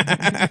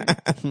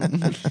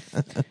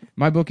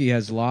 MyBookie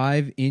has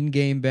live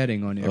in-game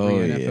betting on every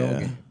NFL yeah.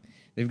 game.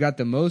 They've got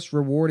the most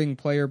rewarding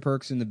player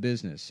perks in the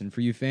business. And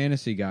for you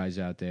fantasy guys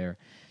out there,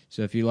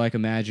 so if you like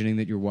imagining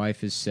that your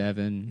wife is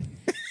 7...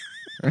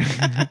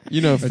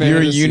 You know, If you're a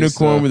fantasy unicorn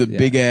stuff. with a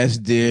big ass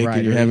dick Right,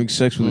 and you're right. having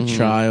sex with a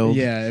child.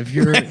 Yeah, if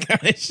you're... Kind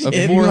of A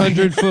shit.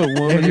 400-foot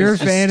woman If your is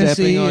just fantasy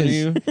stepping on is,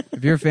 you.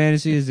 if your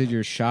fantasy is that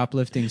you're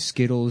shoplifting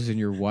Skittles and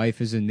your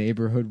wife is a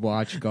neighborhood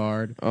watch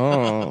guard,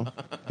 Oh,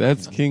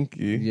 that's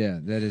kinky. yeah,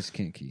 that is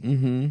kinky.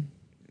 Mm-hmm.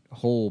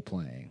 Hole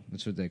playing,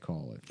 that's what they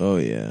call it. Oh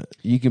yeah,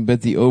 you can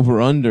bet the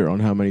over/under on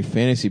how many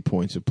fantasy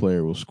points a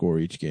player will score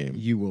each game.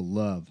 You will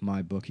love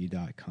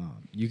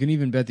mybookie.com. You can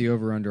even bet the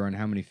over/under on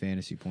how many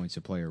fantasy points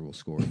a player will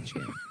score each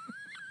game.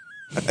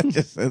 I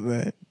just said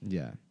that.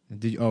 Yeah.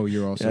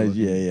 You're also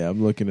looking, Yeah.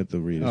 I'm looking at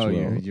the read as Oh,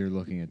 well. you're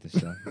looking at the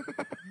stuff.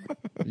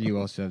 You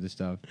also have the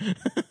stuff.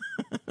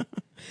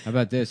 How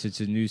about this? It's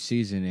a new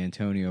season.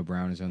 Antonio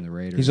Brown is on the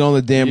Raiders. He's on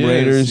the damn Yes,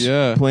 Raiders,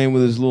 yeah. playing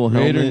with his little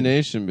Raider helmet.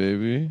 Nation,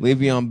 baby.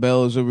 Le'Veon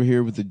Bell is over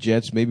here with the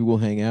Jets. Maybe we'll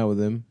hang out with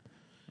him.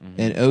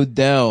 And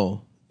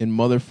Odell in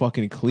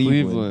motherfucking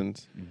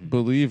Cleveland.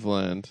 Believe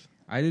land.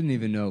 I didn't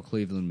even know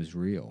Cleveland was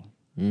real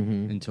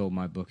Mm-hmm. until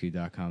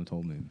mybookie.com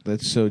told me.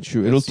 That's so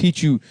true. It'll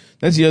teach you.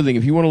 That's the other thing.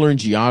 If you want to learn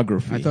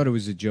geography, I thought it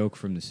was a joke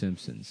from The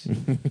Simpsons.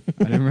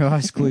 I didn't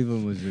realize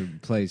Cleveland was a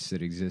place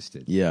that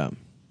existed. yeah.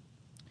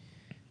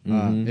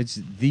 Mhm. It's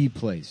the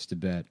place to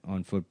bet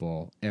on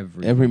football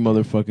every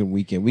Motherfucking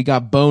weekend. We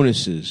got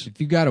bonuses. If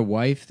you got a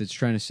wife that's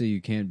trying to say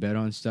you can't bet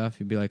on stuff,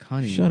 you'd be like,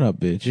 honey, Shut up,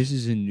 bitch. this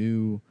is a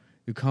new...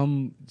 The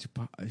Come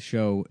to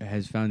Show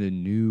has found a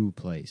new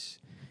place.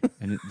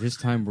 And this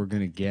time we're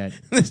going to get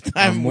This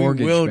time we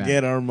mortgage will back.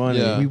 get our money.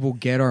 Yeah. We will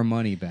get our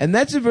money back. And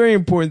that's a very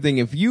important thing.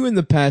 If you in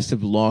the past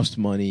have lost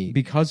money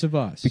because of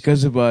us.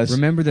 because of us,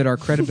 Remember that our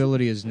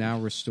credibility is now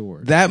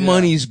restored. that Yeah.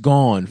 money's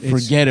gone. It's-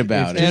 Forget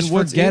about it's it. just And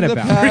what's forget in the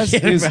about past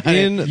it. is Forget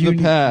in about the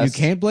past.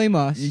 You can't blame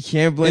us. You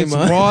can't blame It's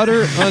us.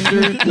 water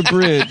under the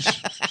bridge.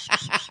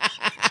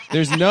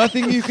 There's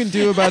nothing you can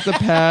do about the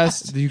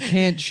past. You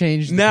can't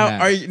change the Now,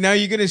 past. are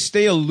you going to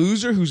stay a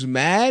loser who's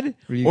mad,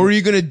 Or you- or are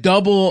you going to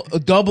double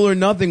or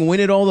nothing, win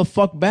it all the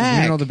fuck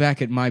back? Win all the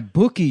back at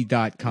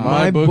mybookie.com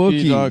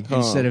MyBookie.com.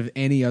 instead of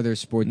any other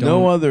sport.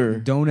 No other.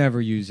 Don't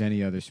ever use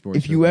any other sport.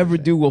 If you ever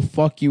do, we'll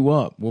fuck you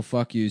up we'll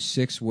fuck you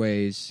 6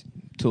 ways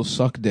till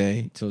suck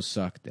day. till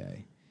suck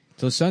day.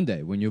 Till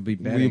Sunday when you'll be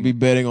betting. We'll be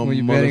betting on when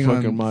you're betting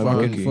on motherfucking my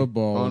fucking bookie.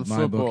 football On at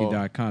football.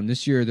 mybookie.com.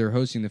 This year they're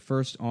hosting the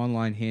first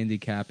online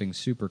handicapping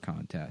super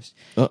contest.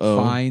 Uh-oh.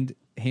 Find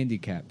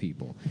handicap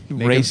people.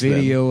 Make Race a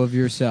video of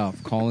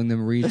yourself calling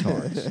them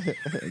retards.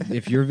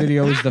 If your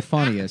video is the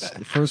funniest,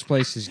 the first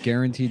place is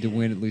guaranteed to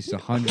win at least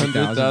 $100,000.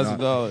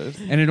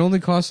 $100,000. And it only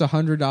costs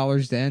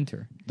 $100 to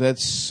enter.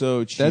 That's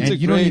so cheap. That's and a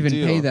you don't great even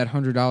deal. pay that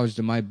 $100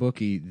 to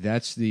MyBookie.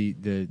 That's the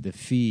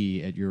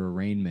fee at your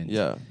arraignment.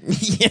 Yeah.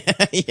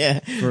 yeah.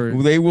 For-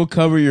 They will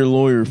cover your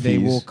lawyer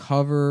fees.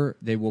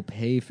 They will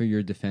pay for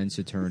your defense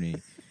attorney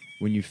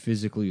when you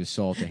physically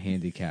assault a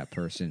handicapped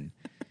person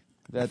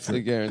That's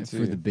the guarantee.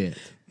 for the bit.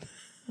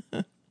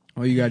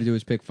 All you got to do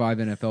is pick 5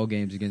 NFL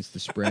games against the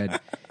spread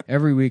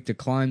every week to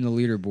climb the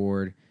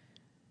leaderboard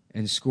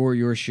and score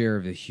your share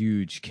of the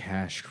huge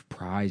cash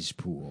prize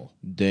pool.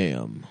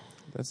 Damn.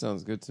 That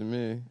sounds good to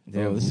me.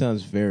 Oh, this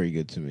sounds very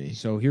good to me.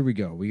 So here we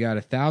go. We got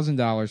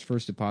 $1,000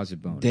 first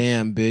deposit bonus.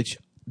 Damn, bitch.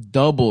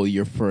 Double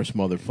your first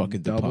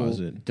motherfucking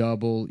deposit.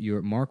 Double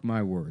your, mark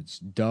my words,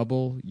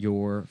 double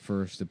your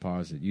first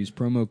deposit. Use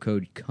promo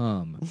code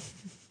CUM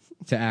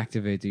to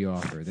activate the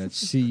offer.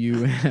 That's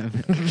CUM.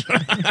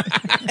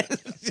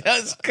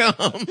 Just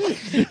come.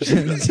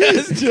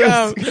 Just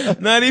come.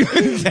 Not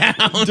even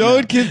down.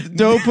 Don't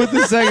put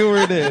the second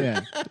word in.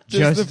 Yeah.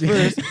 Just the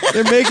first.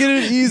 They're making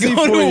it easy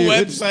Go for to a you.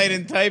 website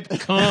and type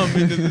 "come"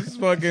 into this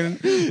fucking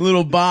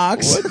little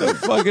box. What the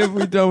fuck have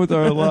we done with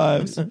our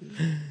lives?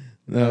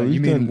 No, you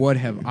we've mean done- what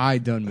have I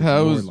done with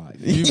How your is life?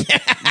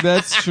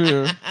 That's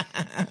true.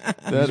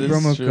 That is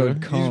Promo true.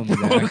 code CUM. to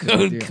Promo activate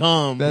code the-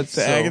 "come"? That's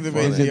to so activate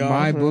funny. Visit the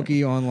offer.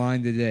 MyBookie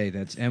online today.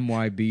 That's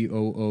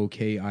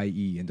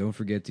MyBookie. And don't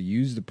forget to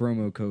use the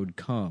promo code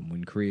CUM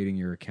when creating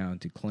your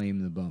account to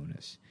claim the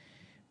bonus.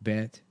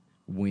 Bet,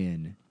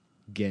 win,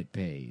 get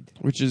paid.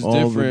 Which is All the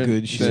different good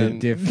than shit.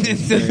 Different.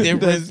 It's a different,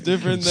 That's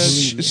different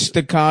than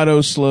staccato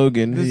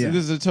slogan. this, Yeah.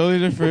 this is a totally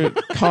different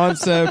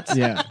concept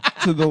Yeah.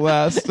 to the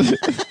last.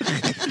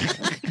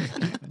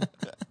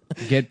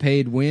 Get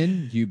paid,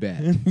 win, you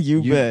bet.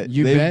 You bet.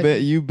 You They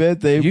bet. You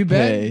bet. They You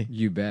pay. bet.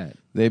 You bet.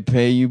 They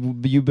pay you.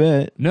 You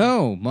bet.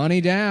 No, money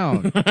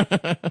down.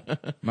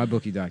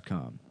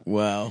 MyBookie.com.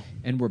 Wow.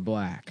 And we're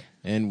black.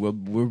 And we're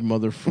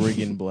mother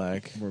friggin'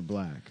 black. We're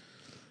black.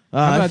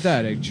 How I about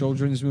that? A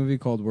children's movie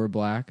called We're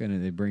Black,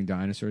 and they bring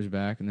dinosaurs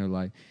back, and they're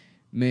like,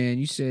 man,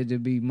 you said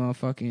there'd be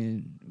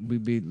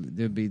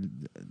there'd be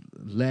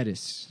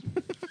lettuce.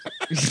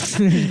 It's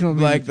gonna be-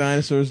 Black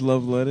dinosaurs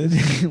love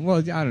lettuce. well,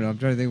 I don't know. I'm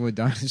trying to think what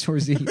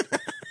dinosaurs eat.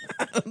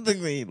 don't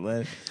think they eat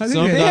lettuce. I think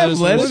Some they have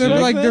dinosaurs lettuce do. They're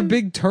back like they're then?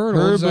 big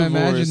turtles. I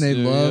imagine they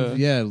Herbivores love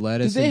do,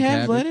 lettuce. Did they and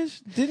have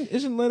cabbage. lettuce?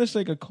 Isn't lettuce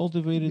like a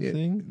cultivated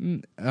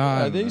thing?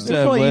 I they don't used know. to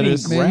have probably eating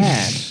lettuce.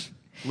 grass.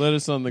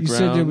 Lettuce on the You ground.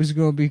 said there was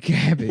going to be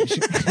cabbage.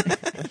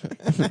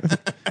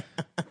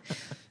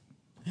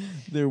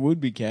 There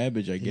would be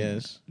cabbage, I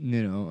guess.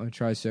 You know, a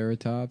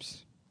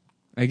triceratops.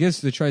 I guess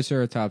the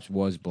triceratops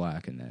was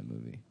black in that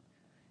movie.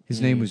 His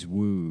name was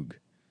Woog,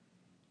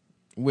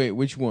 Wait,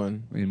 which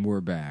one? and we're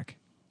back.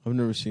 I've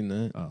never seen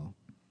that. Oh.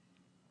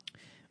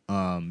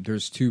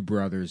 There's two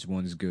brothers.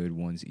 One's good,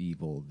 one's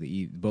evil.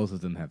 Both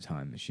of them have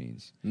time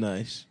machines.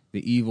 Nice.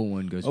 The evil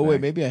one goes. Oh back,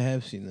 wait, maybe I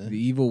have seen that. The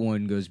evil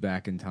one goes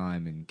back in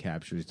time and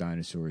captures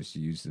dinosaurs to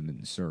use them in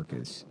the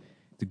circus.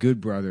 The good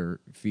brother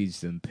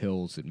feeds them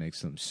pills that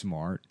makes them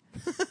smart.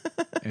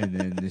 And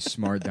then the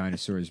smart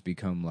dinosaurs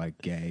become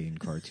like gay and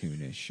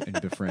cartoonish and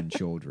befriend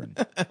children.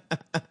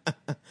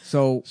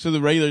 So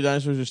the regular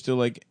dinosaurs are still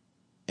like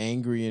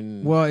angry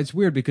and well, it's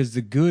weird because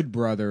the good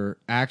brother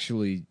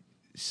actually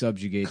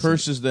subjugates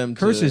curses them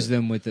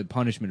with the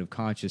punishment of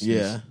consciousness.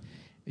 Yeah.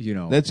 You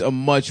know, That's a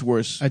much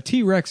worse. a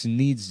T-Rex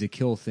needs to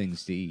kill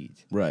things to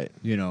eat. Right.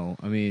 You know,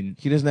 I mean,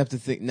 He doesn't have to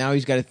think. Now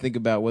he's got to think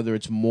about whether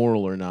it's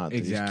moral or not that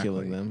exactly. he's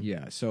killing them.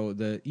 Yeah. So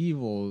the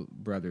evil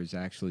brother is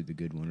actually the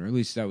good one, or at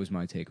least that was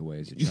my takeaway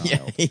as a Yeah.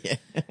 child. yeah.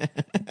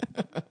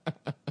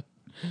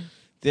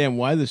 Damn,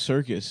 why the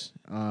circus?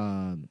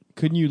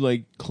 Couldn't you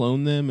like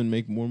clone them and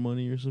make more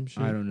money or some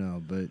shit? I don't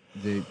know, but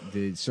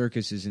the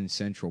circus is in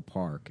Central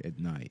Park at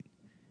night,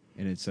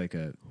 and it's like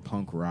a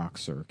punk rock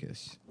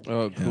circus.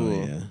 Oh, Hell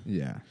cool. yeah.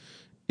 Yeah.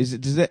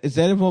 Does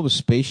that involve a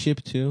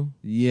spaceship too?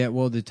 Yeah.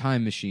 Well, the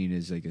time machine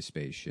is like a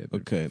spaceship.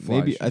 It Okay, flies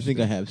maybe through I think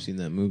I space. have seen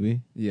that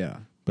movie, Yeah.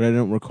 but I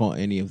don't recall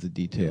any of the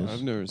details.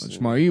 I've never It's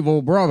seen my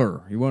evil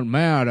brother. He went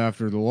mad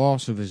after the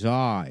loss of his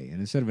eye, and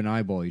instead of an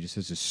eyeball, he just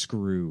has a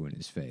screw in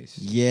his face.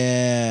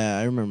 Yeah,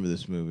 I remember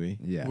this movie.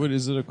 Yeah. it. What,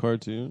 is it a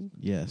cartoon?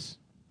 Yes.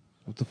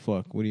 What the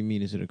fuck? What do you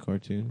mean? Is it a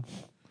cartoon?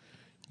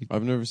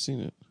 I've never seen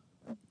it.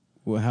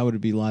 Well, how would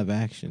it be live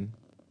action?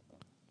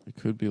 It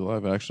could be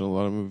live action. A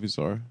lot of movies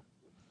are.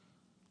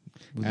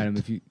 Adam,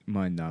 if you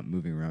mind not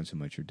moving around so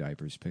much, your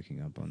diaper's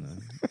picking up on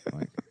the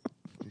mic.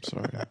 I'm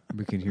sorry.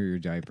 We can hear your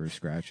diaper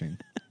scratching.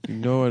 You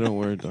know I don't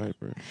wear a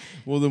diaper.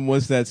 Well, then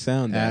what's that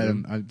sound,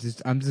 Adam,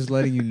 I'm just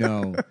letting you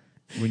know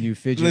when you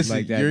fidget Listen,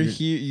 like that.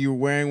 you're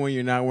wearing one,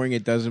 you're not wearing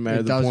it. Doesn't matter.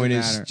 It The doesn't point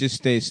matter. is, just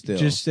stay still.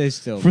 Just stay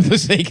still. for the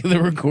sake of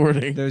the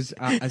recording. There's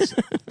I'm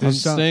some,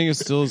 staying as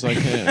still as I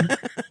can.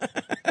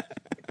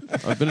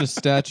 I've been a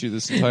statue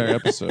this entire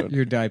episode.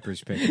 your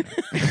diaper's picking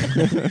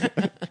up.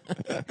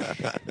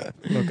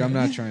 Look, I'm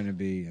not trying to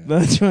be.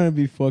 Not trying to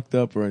be fucked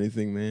up or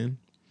anything, man.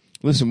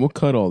 Listen, we'll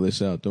cut all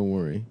this out. Don't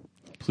worry.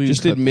 Please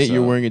Just cut admit this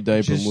you're out. wearing a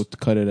diaper, Just- and we'll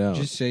cut it out.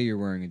 Just say you're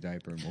wearing a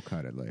diaper, and we'll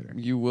cut it later.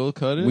 You will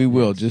cut it? We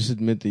will. Just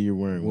admit that you're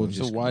wearing We'll one.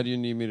 So just- why do you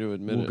need me to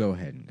admit We'll it? go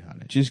ahead and cut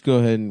it. Just go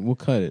ahead and we'll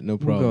cut it. No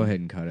We'll problem. go ahead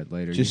and cut it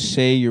later. Just You can-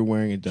 say you're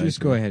wearing a diaper. Just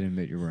go ahead and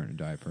admit you're wearing a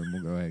diaper, and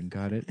we'll go ahead and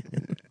cut it.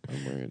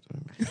 I'm wearing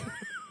a diaper.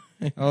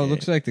 Oh, it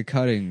looks like the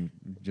cutting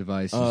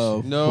device. Is,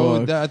 Oh,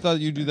 No, fuck. I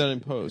thought you do that in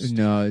post.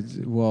 no.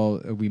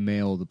 Well, we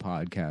mail the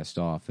podcast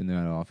off, and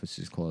that office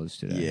is closed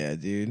today. Yeah,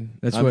 dude.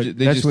 that's I'm what ju-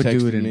 they that's just what do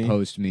texted it in me.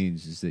 post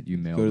means is that you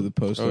mail. Go to the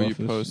post Oh, you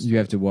office. post. You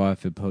have to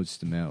post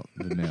the mail.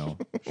 The mail.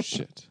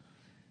 Shit.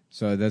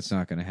 So that's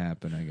not going to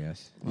happen, I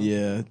guess.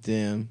 Yeah,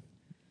 damn.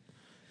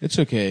 It's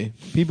okay.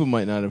 People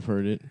might not have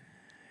heard it.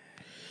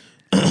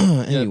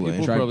 Yeah, Anyway,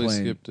 people probably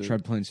skipped it.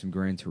 Tried playing some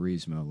Gran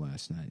Turismo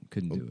last night.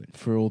 Couldn't do it.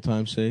 for old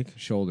time's sake.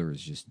 Shoulder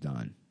is just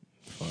done.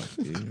 Fuck,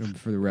 dude.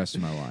 For the rest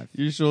of my life.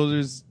 Your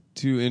shoulder's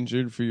too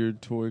injured for your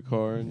toy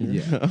car and your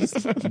Yeah. house.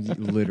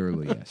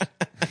 Literally,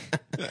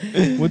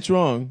 yes. What's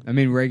wrong? I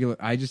mean,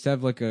 I just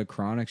have like a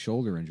chronic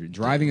shoulder injury.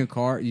 Driving a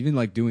car, even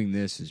like doing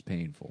this is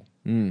painful.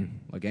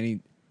 Like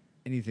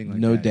anything like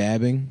No that.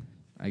 dabbing.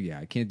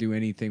 I can't do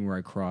anything where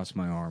I cross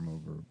my arm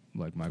over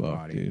like my Fuck,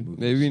 body. dude. moves.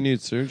 Maybe you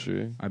need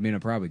surgery. I mean, I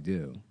probably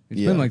do.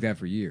 It's Yeah. been like that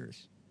for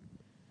years.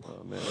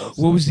 Oh, man.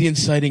 What was the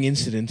inciting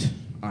incident?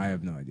 I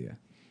have no idea.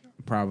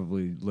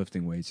 Probably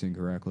lifting weights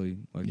incorrectly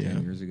like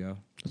 10 years ago.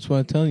 That's why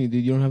I'm telling you,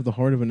 dude. You don't have the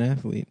heart of an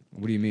athlete.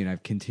 What do you mean?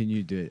 I've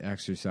continued to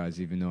exercise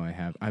even though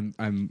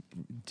I'm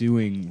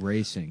doing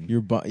racing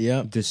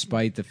Yeah,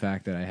 despite the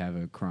fact that I have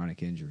a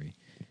chronic injury.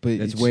 but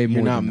That's it's- way more.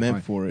 You're not than the meant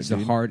heart. for it. It's the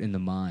dude. heart and the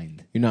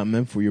mind. You're not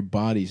meant for. Your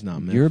body's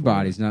not meant. Your for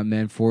body's not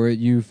meant for it.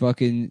 You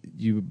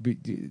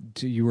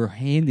were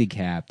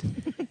handicapped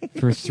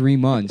for 3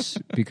 months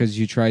because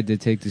you tried to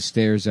take the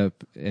stairs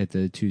up at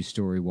the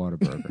 2-story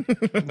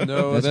Whataburger.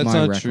 No, That's that's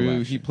my not true.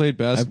 recollection. He played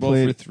basketball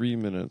played- for 3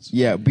 minutes.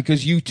 Yeah,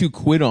 because you two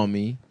quit on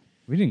me,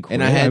 We didn't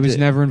quit. And I was to-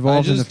 never I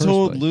involved in the just first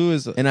told place.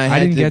 Lewis. and I I had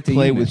didn't to get the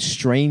play email. with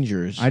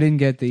strangers. I didn't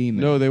get the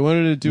email. No, they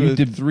wanted to do You a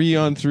did-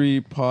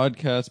 3-on-3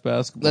 podcast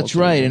basketball. That's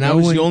right, and No I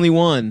was one- the only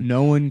one.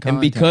 No one And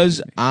contacted because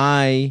me.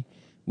 I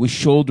was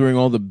shouldering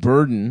all the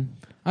burden,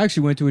 I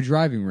actually went to a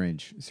driving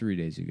range 3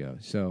 days ago,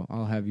 so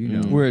I'll have you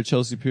know. We're at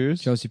Chelsea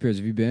Piers. Chelsea Piers,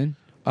 have you been?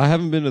 I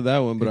haven't been to that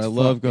one, but It's I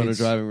love fu- going to it's-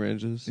 driving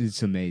ranges.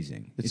 It's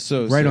amazing. It's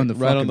so right sick. on the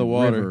Right on the fucking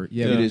water. river.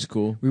 Yeah, Yeah. It is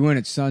cool. we went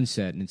at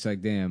sunset, and it's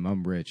like, damn,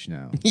 I'm rich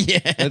now. Yeah,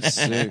 That's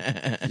sick.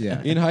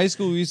 Yeah. In high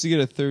school, we used to get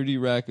a 30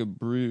 rack of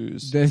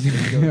brews. There's-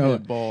 Go you know,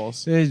 hit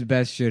balls. There's the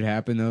best shit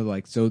happen though.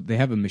 Like, so they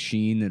have a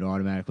machine that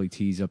automatically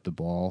tees up the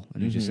ball,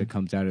 and it just like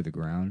comes out of the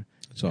ground.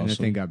 It's And the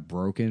awesome. thing got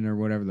broken or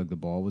whatever. Like the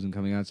ball wasn't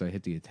coming out, so I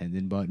hit the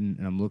attendant button,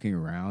 and I'm looking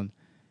around,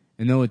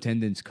 and no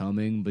attendant's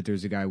coming, but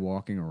there's a guy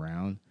walking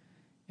around,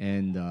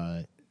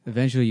 and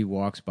eventually he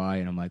walks by,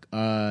 and I'm like,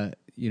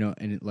 you know,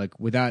 and it, like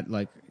without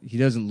like he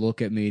doesn't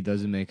look at me,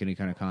 doesn't make any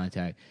kind of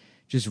contact.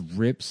 Just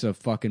rips a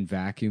fucking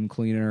vacuum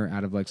cleaner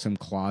out of like some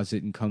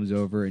closet and comes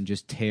over and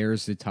just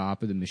tears the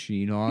top of the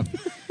machine off,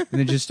 and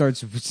then just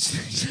starts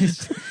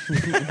just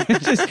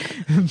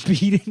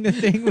beating the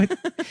thing with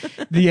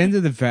the end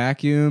of the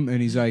vacuum.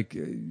 And he's like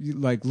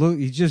look,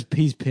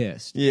 he's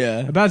pissed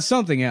Yeah. about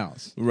something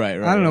else. Right.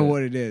 I don't know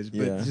what it is,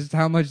 but Yeah. just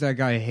how much that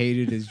guy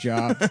hated his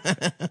job.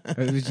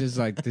 It was just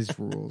like, this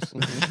rules.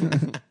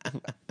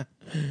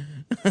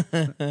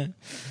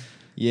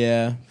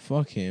 Yeah.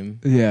 Fuck him.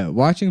 Yeah,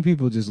 watching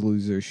people just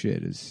lose their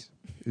shit is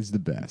the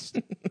best.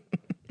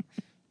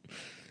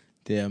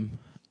 Damn.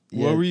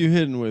 What were you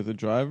hitting with? A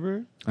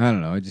driver? I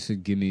don't know. I just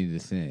said, give me the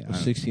thing. A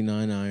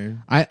 69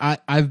 iron.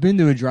 I've been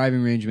to a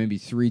driving range maybe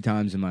 3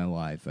 times in my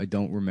life. I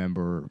don't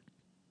remember,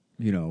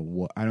 you know,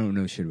 what. I don't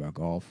know shit about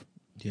golf.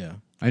 Yeah.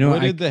 I know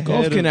What did the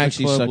Golf head can of the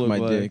actually club suck look my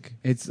like? dick.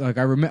 it's like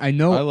I remember. I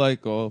know. I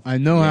like golf. I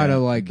know how Yeah, to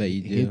like that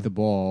you do. hit the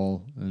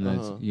ball, and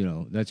that's Uh-huh. you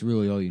know that's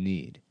really all you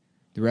need.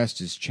 The rest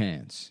is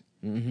chance.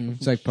 Mm-hmm.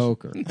 It's like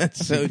poker.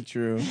 That's so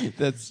true.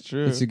 That's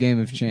true. It's a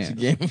game of chance. It's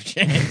a game of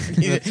chance.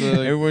 That's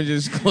Everyone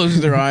just closes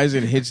their eyes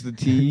and hits the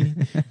tee,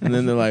 and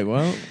then they're like,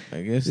 "Well,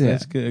 I guess Yeah.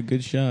 that's good, a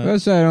good shot."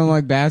 That's why I don't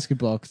like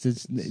basketball, because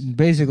it's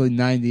basically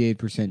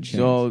 98%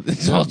 chance.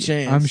 It's all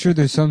chance. I'm sure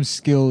there's some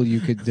skill you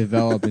could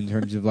develop in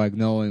terms of like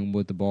knowing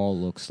what the ball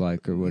looks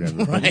like or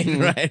whatever.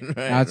 right.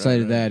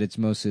 Outside of that, it's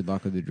mostly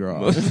luck of the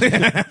draw.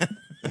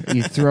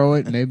 You throw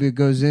it, maybe it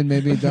goes in,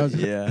 maybe it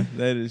doesn't. Yeah,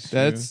 that is true.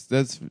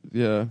 That's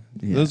yeah.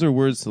 Yeah. Those are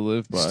words to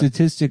live by.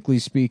 Statistically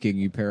speaking,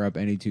 you pair up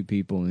any 2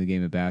 people in the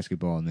game of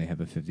basketball, and they have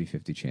a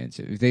 50-50 chance.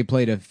 If they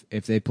played an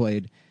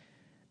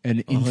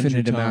 100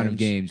 infinite amount of times.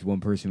 games, one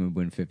person would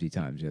win 50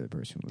 times, the other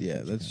person would. Yeah,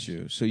 win 50 that's times.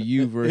 true. So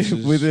you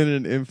versus Within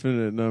an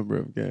infinite number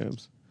of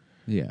games,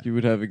 Yeah, you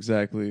would have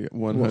exactly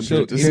 100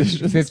 so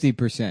decisions.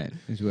 50%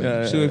 is what.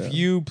 Yeah, So if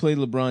you played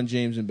LeBron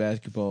James in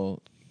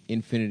basketball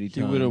infinity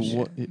He would times,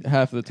 have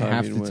half the time.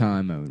 half he'd the win.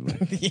 time I would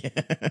win.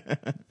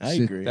 I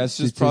So agree. That's just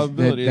It's just-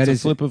 probability. that It's a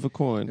is- flip of a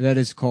coin. That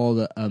is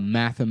called a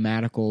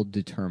mathematical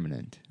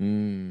determinant,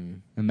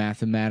 a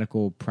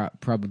mathematical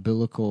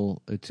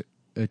probabilical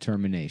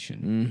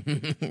determination.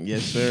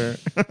 Yes, sir.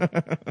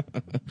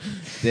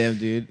 Damn,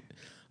 dude.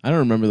 I don't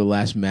remember the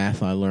last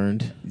math I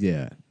learned.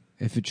 Yeah.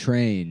 If a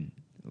train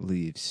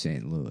leaves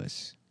St.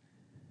 Louis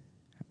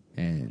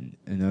and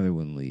another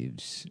one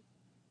leaves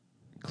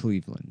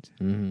Cleveland,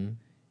 Mm-hmm.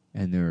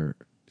 and they're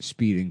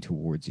speeding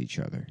towards each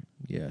other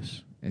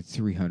Yes. at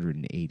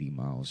 380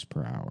 miles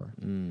per hour,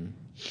 Mm.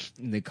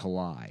 and they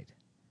collide,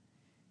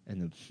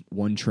 and the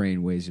one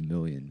train weighs 1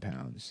 million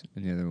pounds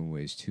and the other one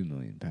weighs 2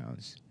 million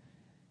pounds,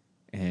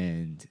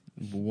 and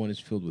One is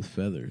filled with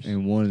feathers.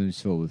 one of them is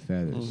filled with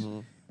feathers.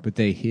 Mhm. But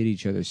they hit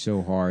each other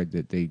so hard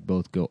that they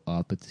both go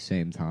up at the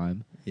same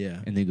time,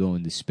 Yeah. and they go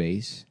into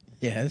space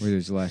Yes. where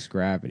there's less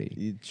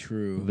gravity,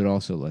 True. but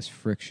also less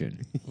friction.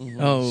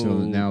 Oh. So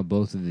now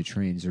both of the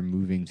trains are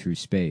moving through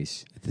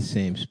space at the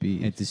same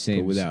speed. at the same,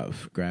 but without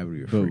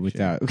gravity or but friction.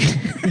 without.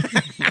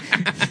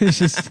 It's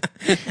just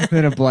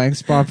then a blank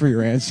spot for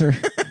your answer.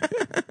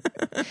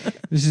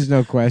 This is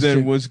no question.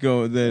 Then what's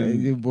going?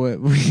 Then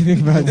What do you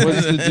think about that?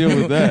 What's the deal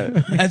with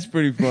that? that's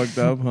pretty fucked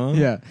up, huh?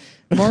 Yeah.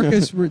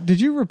 Marcus, did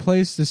you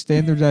replace the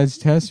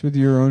standardized test with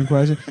your own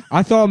question?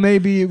 I thought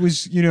maybe it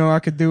was, I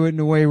could do it in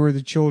a way where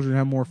the children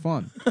have more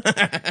fun.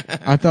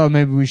 I thought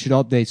maybe we should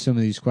update some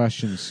of these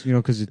questions,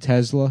 because of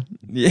Tesla.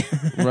 Yeah.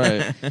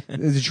 Right.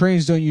 The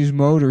trains don't use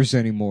motors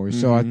anymore,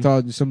 so I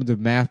thought some of the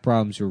math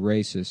problems were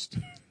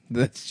racist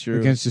That's true.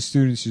 against the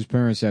students whose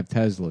parents have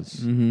Teslas.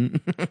 Mm-hmm.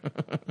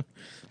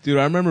 Dude,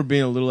 I remember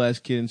being a little ass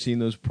kid and seeing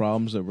those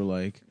problems that were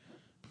like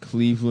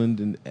Cleveland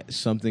and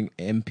something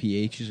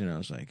MPHs, and I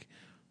was like,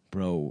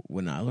 bro,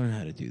 when I learn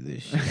how to do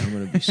this shit, I'm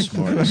gonna be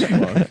smart as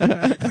fuck.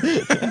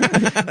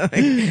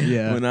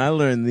 Yeah. When I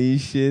learn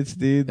these shits,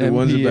 dude, the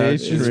ones about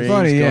MPH, trains it's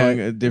funny, yeah. going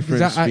at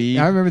different 'Cause speed,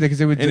 I remember that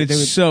because and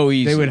it's so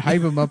easy. they would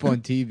hype them up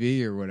on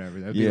TV or whatever.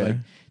 That'd be Yeah. like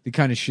the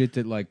kind of shit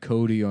that like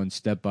Cody on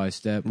Step by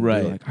Step would be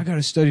Right. like, I got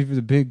to study for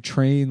the big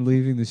train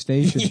leaving the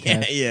station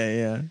test.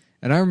 yeah.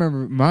 And I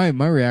remember my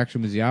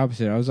reaction was the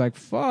opposite. I was like,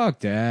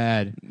 fuck,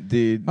 Dad.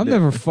 Dude, I'm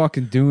never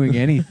fucking doing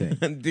anything.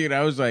 Dude,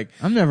 I was like,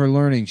 I'm never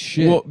learning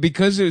shit. well,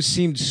 because it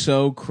seemed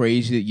so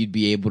crazy that you'd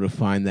be able to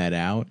find that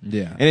out.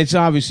 yeah. And it's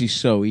obviously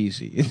so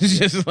easy. It's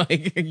just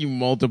like you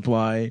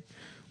multiply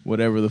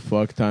whatever the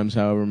fuck times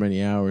however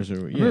many hours. Or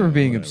I remember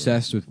being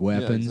obsessed with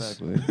weapons.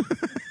 Yeah, exactly.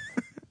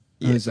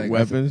 I was like,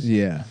 weapons.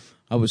 yeah.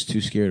 I was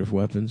too scared of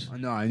weapons.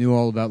 No, I knew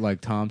all about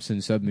like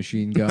Thompson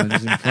submachine guns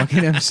and fucking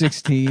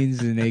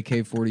M16s and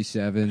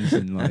AK-47s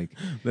and like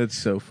That's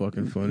so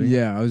fucking funny.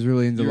 yeah, I was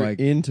really into You're like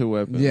into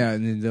weapons. yeah,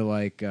 and into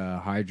like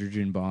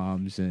hydrogen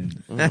bombs and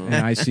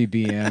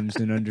ICBMs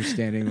and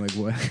understanding like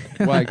what.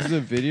 Why? Because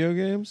of video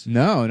games?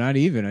 No, not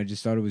even. I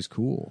just thought it was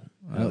cool.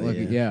 Oh,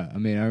 I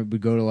mean, I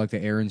would go to like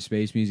the Air and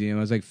Space Museum. I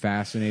was like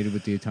fascinated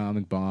with the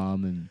atomic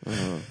bomb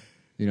and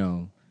you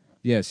know,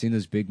 yeah, seeing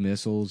those big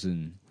missiles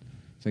and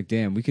it's like,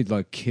 damn, we could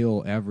like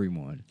kill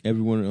everyone.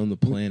 Everyone on the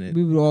planet.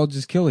 We would all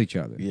just kill each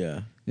other.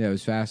 Yeah. Yeah, it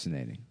was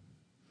fascinating.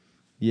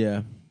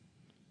 Yeah.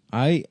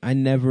 I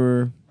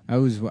never. I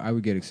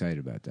would get excited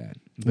about that.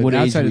 But What age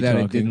outside are of we that,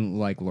 I talking? didn't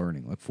like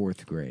learning, like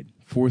 4th grade.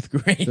 4th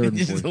grade. Third and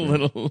Just fourth a grade.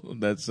 little.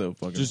 That's so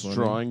fucking Just funny.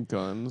 drawing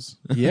guns.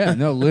 Yeah,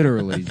 no,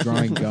 literally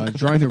drawing guns,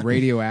 drawing the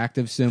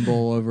radioactive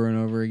symbol over and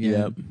over again.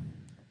 Yep.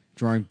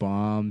 Drawing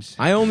bombs.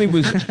 I only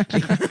was.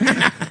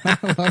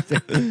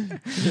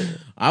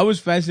 I was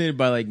fascinated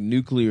by like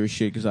nuclear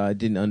shit because I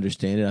didn't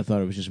understand it. I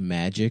thought it was just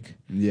magic,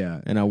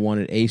 Yeah, and I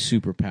wanted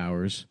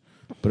superpowers.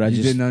 But I you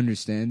just didn't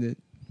understand it.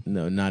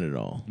 no, not at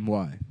all.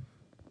 Why?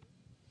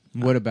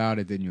 What about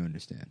it didn't you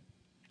understand?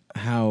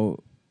 How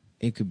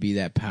it could be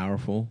that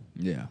powerful.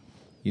 Yeah,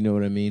 You know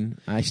what I mean?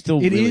 I still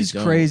it really is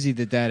don't. crazy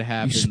that You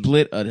happened.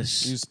 split an You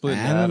split an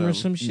atom or atom.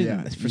 some shit.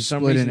 Yeah, For you some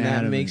split reason, an that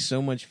atom makes and-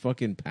 so much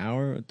fucking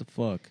power. What the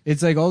fuck?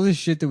 It's like all this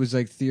shit that was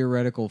like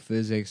theoretical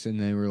physics, and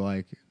they were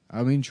like,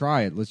 I mean,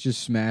 try it. Let's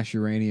just smash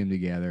uranium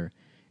together,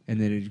 and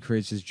then it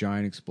creates this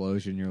giant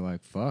explosion. You're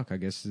like, fuck. I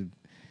guess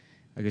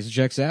it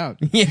checks out.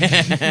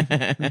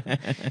 Yeah.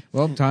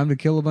 Well, time to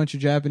kill a bunch of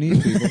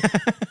Japanese people.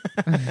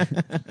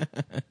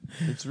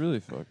 It's really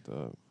fucked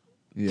up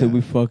Yeah. Till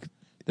we fuck.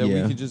 that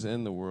Yeah. we could just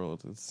end the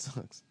world. It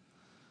sucks.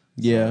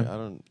 Yeah. Sorry, I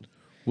don't.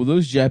 Well,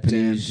 those Damn,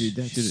 Japanese. dude,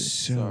 that's should've-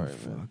 so Sorry,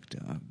 man. fucked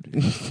up.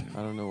 Dude.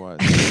 I don't know why.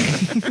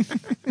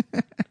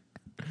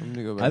 I'm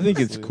gonna go back. I think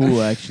to it's sleep.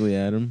 cool, actually,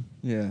 Adam.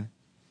 Yeah.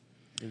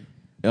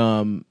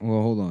 Um,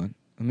 Well, hold on.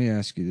 Let me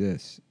ask you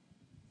this.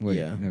 Wait,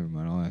 Yeah. never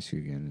mind. I'll ask you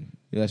again.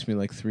 you asked me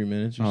like 3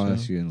 minutes or I'll so.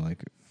 ask you in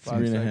like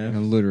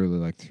 3.5. literally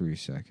like 3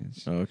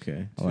 seconds. Oh,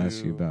 okay. I'll ask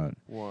you 2, about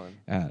 1.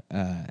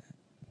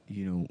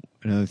 you know,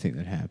 another thing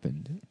that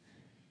happened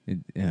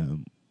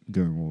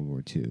during World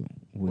War II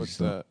was What's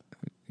that?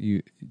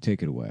 You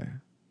take it away.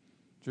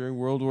 During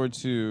World War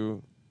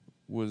II,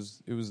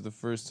 it was the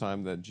first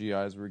time that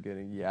GIs were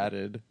getting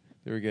yatted.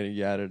 They were getting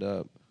yatted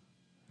up.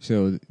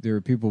 So there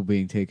were people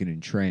being taken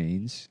in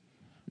trains.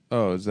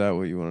 Oh, is that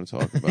what you want to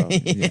talk about?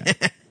 Yeah,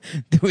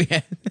 Do we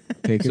have?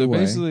 take it So away.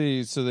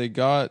 basically,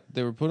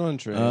 they were put on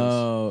trains.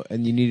 Oh,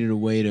 and you needed a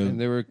way to. And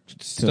they were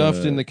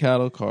stuffed in the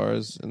cattle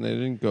cars, and they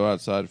didn't go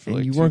outside for and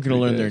like you 2-3 weren't going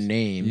to learn their days.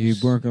 names. You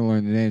weren't going to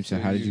learn the names. So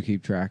So how did you- you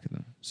keep track of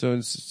them?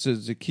 So,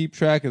 to keep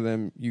track of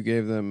them, you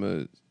gave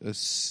them a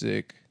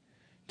sick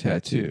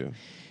tattoo.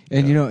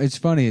 And Yeah. you know, it's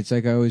funny. It's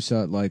like I always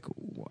thought, like,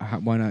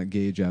 why not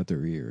gauge out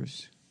their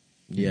ears?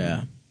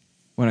 Yeah,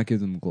 Why not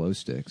give them glow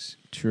sticks?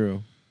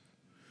 true.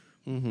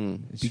 Mm-hmm.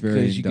 It's Because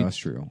very you could-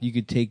 industrial. You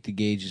could take the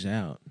gauges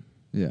out,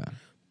 Yeah,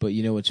 but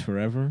you know what's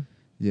forever?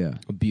 yeah.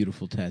 A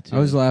beautiful tattoo. I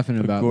was laughing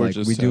A about like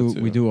gorgeous we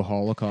tattoo. do a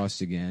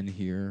Holocaust again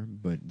here,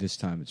 but this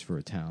time it's for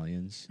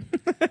Italians.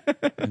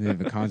 And they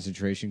have a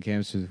concentration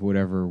camps with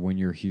whatever when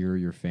you're here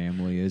your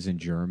family is in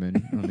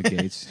German on the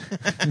gates.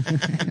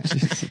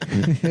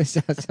 It's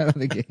outside on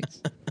the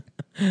gates.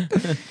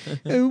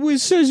 It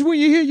says when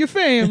you hear your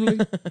family.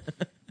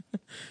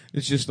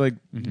 It's just like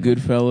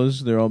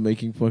Goodfellas. They're all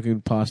making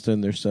fucking pasta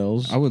in their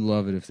cells. I would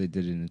love it if they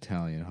did an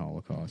Italian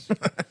Holocaust.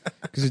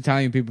 Because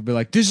Italian people would be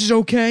like, "This is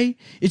okay.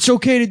 It's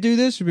okay to do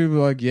this." And people are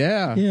like,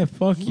 "Yeah, Yeah,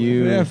 fuck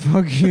you. yeah,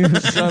 fuck you."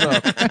 Shut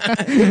up.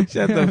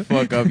 Shut the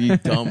fuck up, you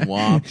dumb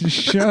wop.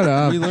 Shut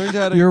up. We learned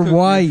how to You're cook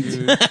white.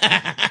 your food.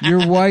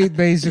 You're white,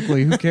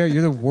 basically. Who cares?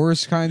 You're the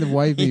worst kind of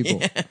white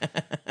people.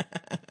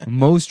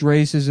 Most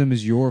racism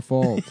is your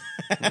fault.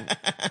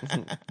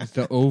 It's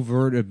the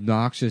overt,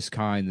 obnoxious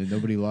kind that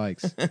nobody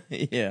likes.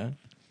 Yeah.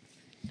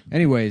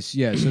 Anyways,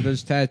 yeah, so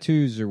those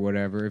tattoos or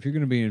whatever, if you're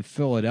going to be in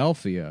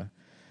Philadelphia,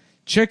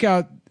 check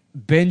out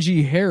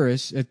Benji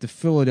Harris at the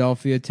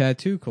Philadelphia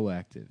Tattoo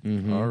Collective. All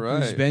Who's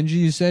right. Benji,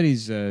 you said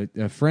he's a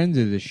friend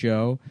of the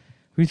show.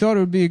 We thought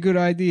it would be a good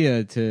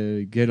idea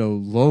to get a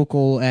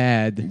local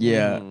ad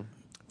Yeah.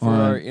 For On-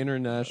 our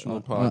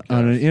international podcast.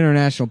 on an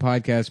international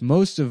podcast,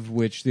 most of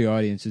which the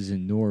audience is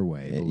in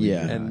Norway. believe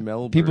Yeah. it or and not.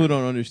 Melbourne. People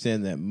don't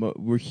understand that.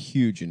 We're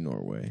huge in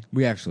Norway.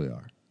 We actually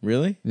are.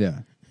 Really? Yeah.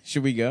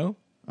 Should we go?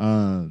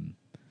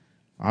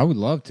 I would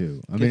love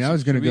to. I mean, I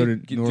was going to Should go we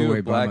to do Norway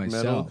a by black metal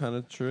myself. kind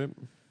of trip.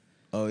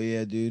 Oh,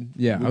 yeah, dude.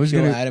 Yeah, We'll I was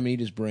kill gonna- Adam and eat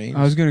his brains.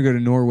 I was going to go to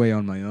Norway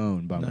on my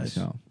own by Nice.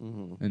 myself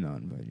Mm-hmm. and not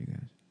invite you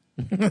guys.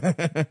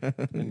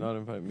 And not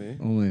invite me.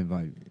 Only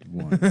invite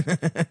one.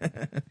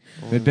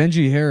 But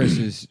Benji Harris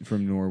is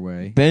from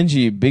Norway.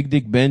 Benji, Big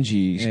Dick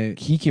Benji, Uh,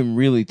 he can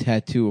really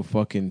tattoo a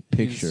fucking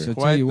picture. So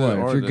Quite tell you the what, if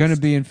you're artist. going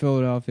to be in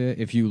Philadelphia,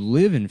 if you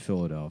live in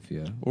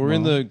Philadelphia, Or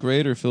in well, the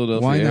greater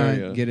Philadelphia why not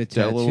area. get a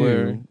tattoo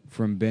Delaware.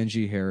 from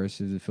Benji Harris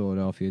of the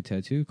Philadelphia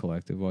Tattoo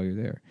Collective while you're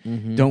there?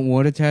 Mhm. Don't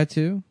want a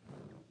tattoo?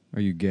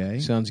 Are you gay?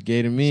 Sounds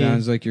gay to me.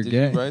 Sounds like you're Did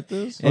gay. you write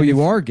this? Oh,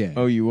 you are gay.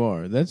 Oh, you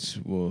are. That's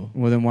well.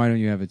 Well, then why don't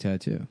you have a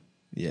tattoo?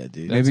 Yeah,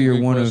 dude. That's Maybe a you're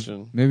good one question.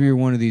 of maybe you're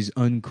one of these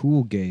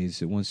uncool gays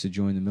that wants to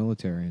join the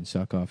military and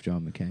suck off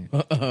John McCain.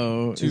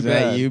 Oh, Too is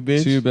bad. that you,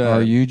 bitch? Too bad.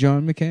 Are you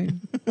John McCain?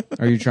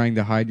 Are you trying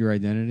to hide your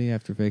identity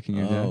after faking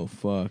your Oh, death?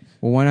 fuck.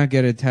 Well, why not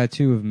get a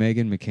tattoo of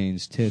Meghan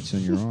McCain's tits on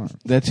your arm?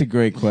 That's a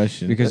great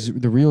question. Because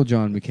the real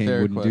John McCain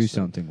Fair wouldn't do question.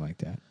 something like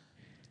that.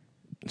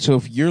 So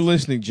if you're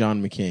listening,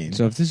 John McCain,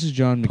 So if this is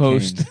John McCain,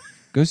 Post.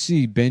 go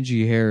see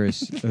Benji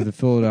Harris of the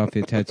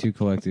Philadelphia Tattoo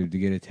Collective to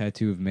get a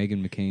tattoo of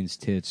Meghan McCain's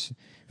tits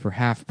for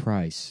half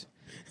price.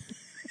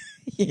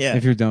 yeah,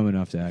 If you're dumb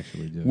enough to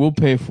actually do it. we'll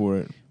pay for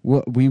it.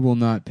 We will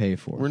not pay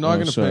for We're it. not Oh,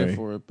 going to sorry. pay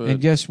for it, but And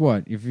guess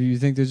what? If you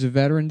think there's a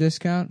veteran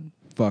discount,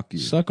 fuck you.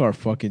 Suck our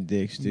fucking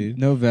dicks, dude.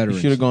 No You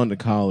veterans. should have gone to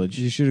college.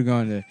 You should have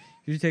gone to. You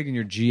should have taken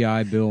your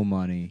GI Bill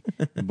money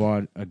and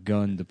bought a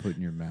gun to put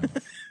in your mouth.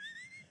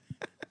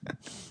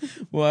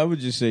 Well, I would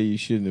just say you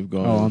shouldn't have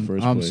gone Oh, in the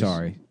first I'm place.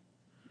 sorry.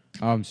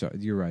 I'm sorry.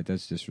 You're right.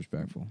 That's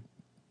disrespectful.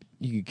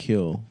 You could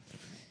kill.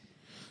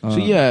 So Uh,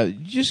 yeah,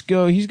 just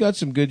go. He's got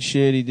some good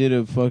shit. He did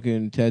a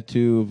fucking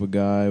tattoo of a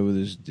guy with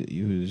his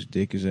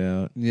dick is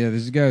out. Yeah,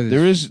 there's a guy.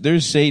 That's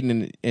There's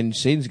Satan and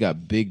Satan's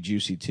got big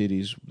juicy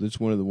titties. That's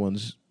one of the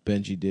ones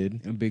Benji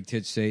did. a big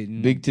tit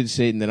Satan. Big tit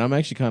Satan that I'm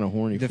actually kind of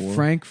horny the for.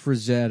 Frank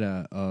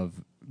Frazetta of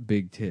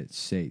Big Tits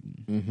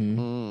Satan. Mm-hmm.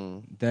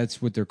 Mm.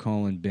 That's what they're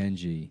calling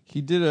Benji.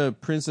 He did a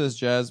Princess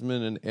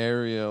Jasmine and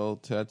Ariel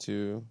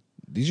tattoo.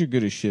 These are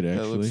good as shit,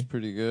 That looks actually.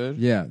 pretty good.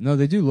 Yeah, no,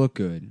 they do look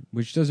good,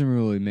 which doesn't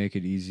really make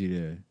it easy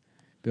to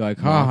be like,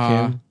 Mock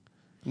haha. him.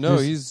 No,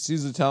 Just-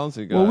 he's a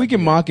talented guy. Well, we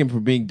can mock him for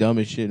being dumb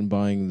as shit and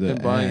buying the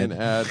and buying ad. an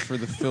ad for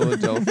the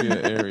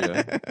Philadelphia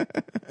area.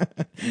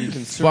 You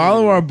can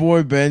Follow certainly- our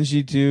boy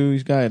Benji too.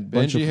 He's got a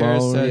bunch Benji of Harris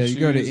followers. Yeah, you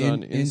go to Tattoos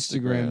on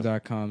Instagram.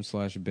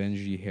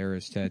 Instagram.com/Benji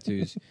Harris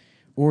Tattoos,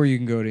 or you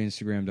can go to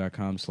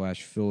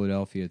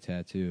Instagram.com/Philadelphia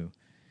Tattoo.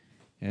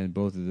 And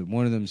both of them,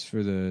 one of them's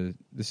for the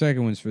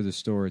second one's for the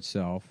store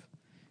itself.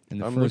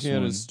 And the I'm first looking at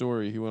one, his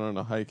story. He went on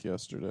a hike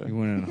yesterday. he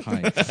went on a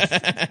hike.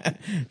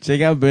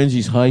 Check out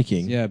Benji's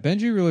hiking. Yeah,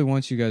 Benji really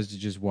wants you guys to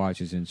just watch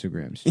his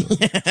Instagram story.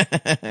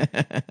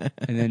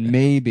 And then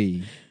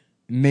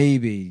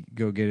maybe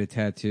go get a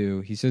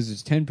tattoo. He says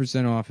it's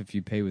 10% off if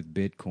you pay with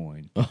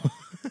Bitcoin.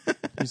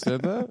 He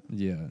said that?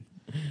 Yeah.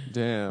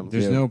 Damn.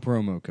 There's Yeah. no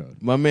promo code.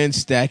 My man's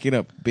stacking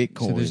up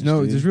Bitcoin.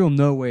 So there's real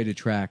no way to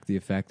track the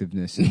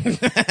effectiveness of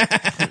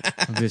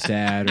this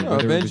ad or No,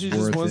 whether it was Benji just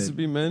worth wants it. to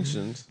be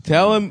mentioned.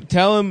 Tell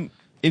him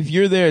if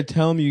you're there.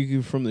 Tell him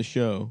you're from the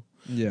show.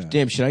 Yeah.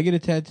 Damn, should I get a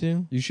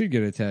tattoo? You should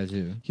get a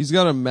tattoo. He's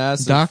got a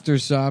massive. Dr.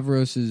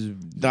 Savros's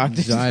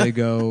Dr.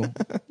 Zydeco.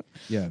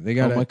 Yeah, they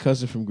got My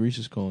cousin from Greece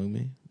is calling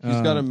me.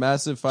 He's got a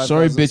massive 5,000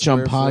 Sorry, bitch,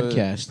 I'm square foot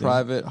podcasting.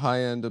 private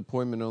high-end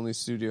appointment-only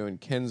studio in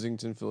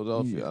Kensington,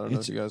 Philadelphia. I don't know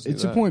if you guys knew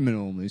It's that. appointment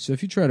only. So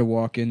if you try to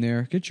walk in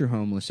there, get your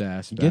homeless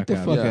ass back Get the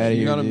out. fuck of Yeah, outta you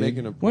here, gotta dude. make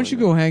an appointment. Why don't you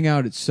go hang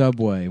out at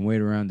Subway and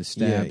wait around to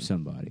stab Yeah.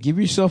 somebody? Give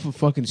yourself a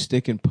fucking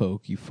stick and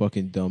poke, you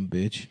fucking dumb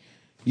bitch.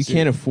 You See,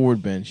 can't afford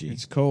Benji.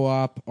 It's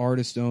co-op,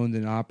 artist-owned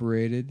and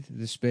operated,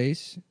 the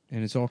space,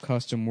 and it's all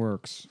custom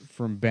works,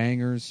 from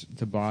bangers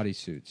to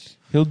bodysuits.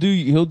 He'll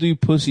do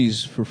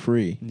pussies for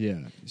free. Yeah.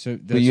 So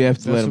that's, you have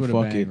to that's let him what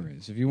fuck a banger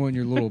is. If you want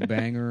your little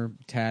banger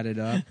tatted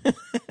up,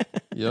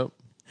 Yep.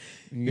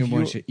 you get a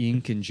bunch of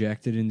ink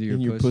injected into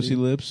In your pussy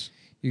lips.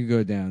 You can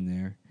go down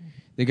there.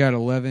 They got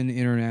 11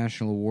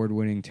 international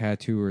award-winning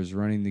tattooers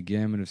running the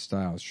gamut of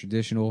styles: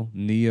 traditional,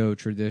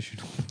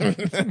 neo-traditional,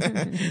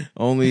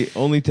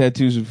 Only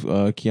tattoos of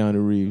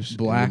Keanu Reeves.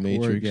 black in the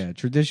work. Matrix. Yeah,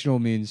 traditional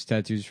means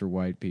tattoos for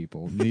white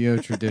people.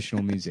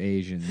 Neo-traditional means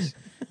Asians.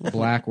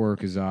 Black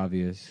work is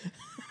obvious.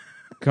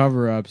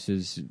 Cover-ups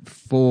is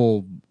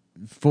full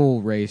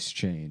race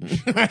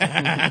change.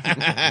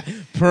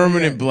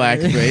 Permanent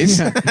blackface.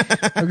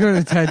 I'll go to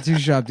the tattoo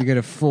shop to get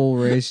a full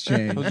race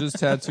change. He'll just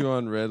tattoo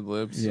on red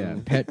lips. Yeah,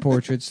 and- pet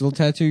portraits. They'll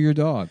tattoo your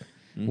dog.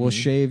 We'll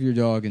shave your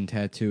dog and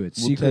tattoo it.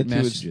 We'll Secret tattoo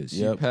its- messages.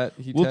 Yep.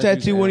 He We'll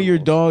tattoos tattoo one of your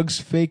animals. dog's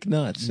fake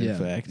nuts, in Yeah,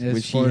 fact, as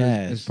which he part of-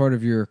 has. as part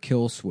of your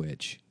kill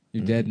switch,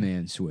 your dead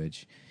man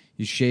switch.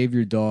 You shave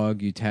your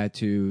dog. You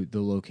tattoo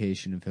the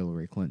location of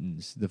Hillary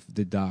Clinton's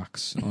the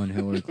docs on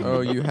Hillary Clinton.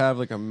 Oh, you have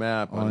like a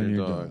map on,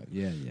 your dog.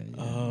 Yeah.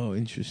 Oh,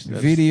 interesting.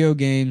 Video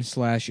game /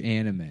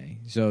 anime.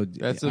 So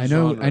That's a I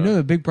know genre.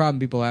 the big problem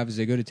people have is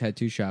they go to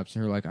tattoo shops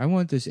and they're like, I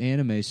want this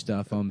anime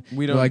stuff.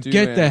 We they're don't like, do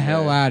get the anime.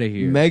 hell out of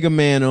here. Mega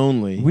Man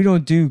only. We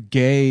don't do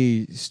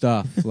gay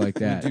stuff like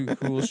We that. do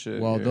cool shit.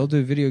 Well, here. they'll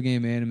do video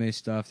game anime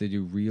stuff. They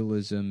do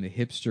realism,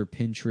 hipster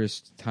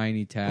Pinterest,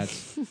 tiny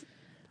tats.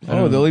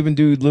 Oh, they'll even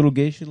do little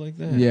gay shit like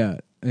that. Yeah.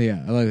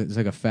 I like it. It's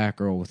like a fat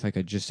girl with like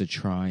just a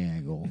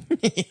triangle,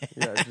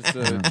 Yeah,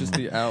 just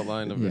the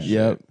outline of Yeah. a shit.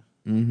 Yep.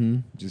 Mm-hmm.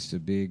 just a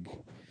big.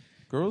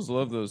 Girls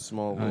love those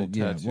small little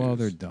Yeah. tattoos. Well,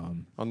 they're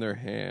dumb. on their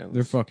hands.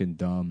 They're fucking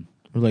dumb.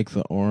 Or like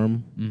the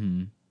arm,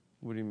 Mm-hmm.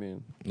 What do you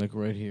mean? like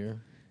right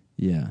here.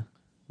 Yeah.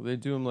 They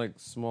do them like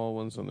small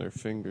ones on their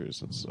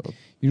fingers and stuff.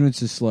 You know,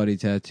 it's a slutty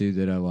tattoo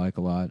that I like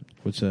a lot.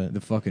 What's that?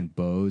 The fucking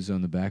bows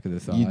on the back of the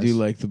thighs. You do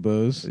like the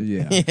bows?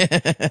 Yeah.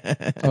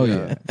 Oh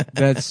yeah.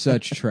 That's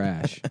such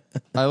trash.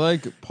 I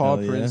like paw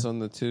Hell yeah. prints on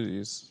the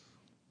titties.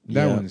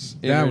 Yeah.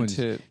 Inner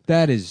tit.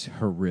 that is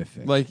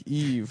horrific. Like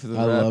Eve, the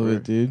I rapper. love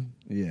it, dude.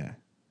 yeah.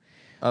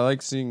 I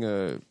like seeing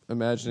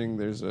imagining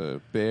there's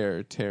a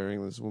bear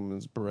tearing this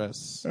woman's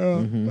breasts.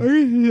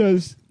 He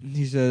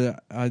said,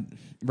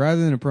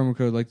 rather than a promo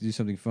code, I'd like to do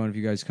something fun. If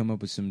you guys come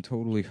up with some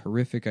totally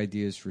horrific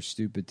ideas for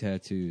stupid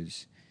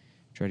tattoos,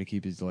 try to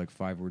keep it to like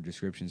 5-word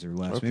descriptions or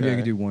less. Maybe I Okay.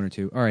 could do 1 or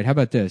 2. All right, how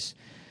about this?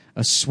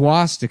 A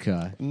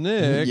swastika.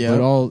 Nick, Yeah.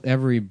 But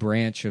every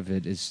branch of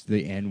it is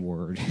the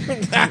N-word.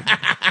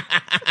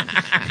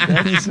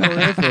 that's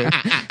horrific.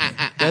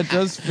 That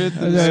does fit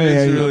the Yeah,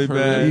 description really of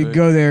bad. horrific. You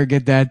go there,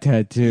 get that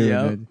tattoo.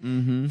 Yep. and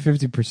Mm-hmm.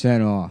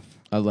 50% off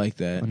I like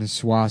that. on a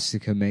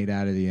swastika made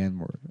out of the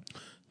N-word.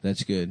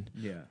 That's good.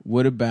 Yeah.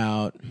 What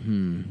about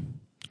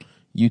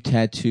you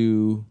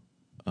tattoo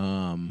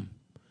around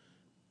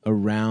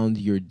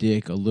your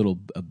dick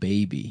a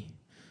baby,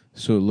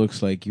 so it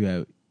looks like you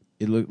have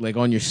it look like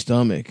on your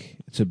stomach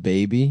it's a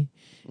baby,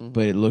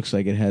 but it looks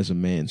like it has a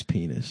man's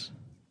penis.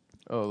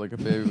 Oh, like a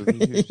baby with a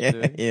huge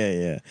dick.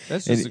 Yeah.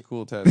 That's And just a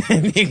cool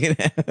tattoo.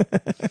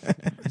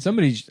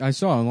 Somebody I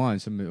saw online,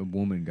 a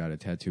woman got a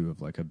tattoo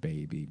of like a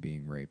baby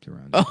being raped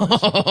around.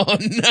 Oh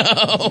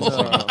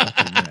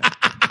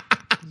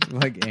no!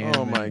 Like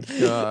anime. Oh my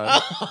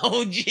god.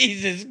 Oh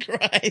Jesus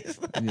Christ!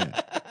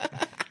 Yeah.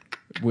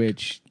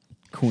 Which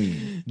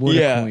queen? What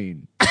Yeah. a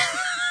queen!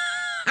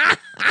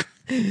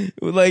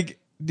 Like,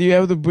 do you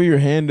have to put your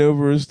hand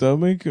over his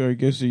stomach, or I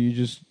guess you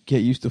just get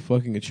used to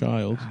fucking a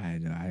child? I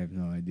have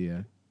no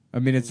idea. I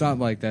mean, it's not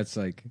like that's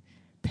like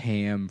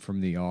Pam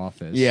from The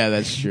Office. Yeah,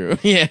 that's true.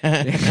 Yeah,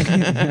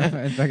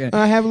 Fucking-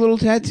 I have a little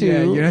tattoo.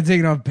 yeah, you're not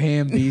taking off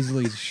Pam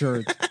Beasley's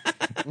shirt.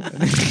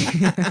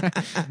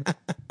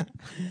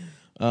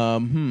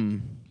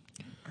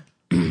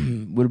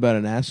 What about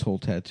an asshole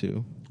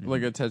tattoo?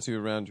 Like a tattoo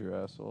around your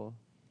asshole.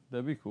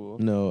 That'd be cool.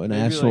 No, an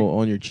Maybe asshole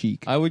on your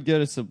cheek. I would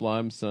get a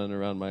Sublime Sun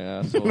around my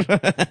asshole.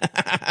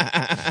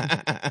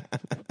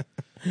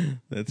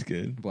 That's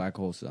good. Black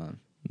hole sun.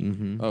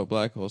 Mm-hmm. Oh,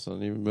 Black Hole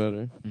Sun, even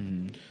better.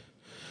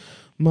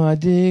 My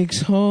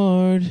dick's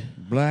hard.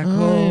 Black I'm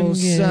hole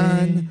gay.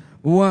 sun,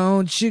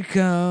 won't you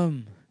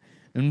come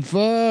and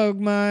fuck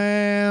my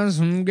ass?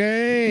 I'm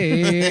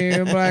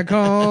gay. Black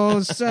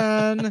hole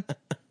sun,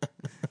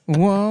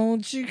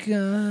 won't you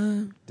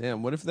come?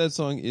 Damn, what if that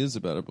song is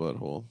about a blood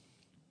hole?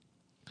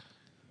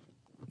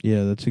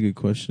 Yeah, that's a good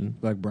question.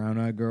 Like Brown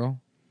Eyed Girl.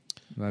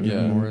 Like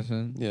Yeah.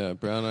 Morrison. Yeah,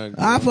 Brown Eyed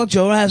I Girl. fucked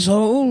your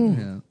asshole.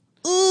 Yeah.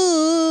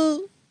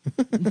 Ooh,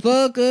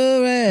 Fuck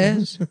her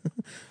ass.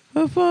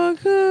 I fuck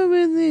her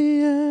in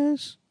the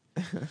ass.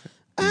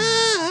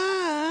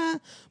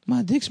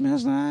 My dick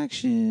smells like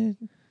shit.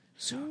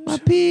 My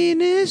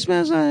penis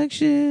smells like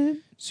shit.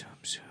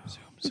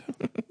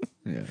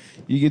 Yeah.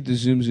 You get the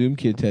Zoom Zoom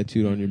Kid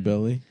tattooed on your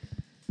belly.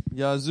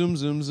 Yeah, zoom,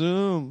 zoom,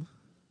 zoom.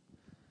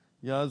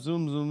 Yeah,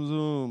 zoom, zoom,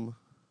 zoom.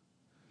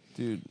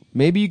 Dude,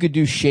 Maybe you could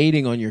do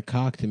shading on your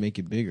cock to make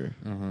it bigger.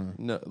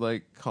 no,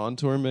 like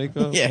contour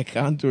makeup? Yeah,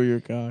 contour your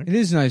cock. It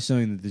is nice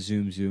knowing that the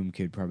Zoom Zoom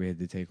kid probably had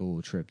to take a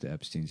little trip to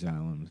Epstein's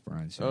Island with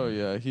Brian Singer. Oh,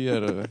 yeah, he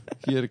had a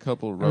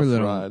couple rough Or a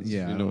little- rides.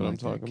 yeah, you I know don't what I'm like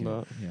that talking kid.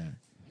 about? Yeah.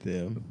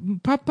 Damn.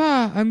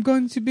 Papa, I'm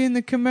going to be in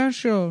the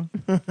commercial.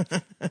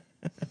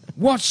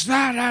 What's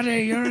that,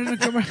 Daddy? You're in the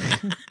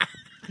commercial.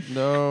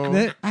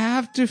 No. I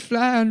have to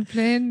fly on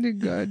plane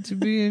to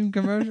be in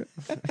commercial.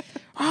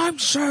 I'm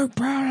so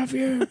proud of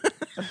you.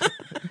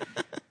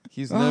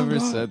 He's never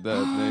said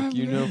that, Nick.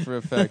 You know for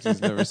a fact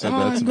he's never said that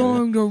to I'm me.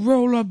 going to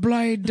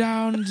rollerblade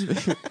down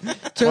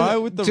to Why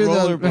with the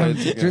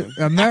rollerblades again?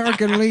 to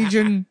American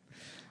Legion.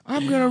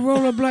 I'm going to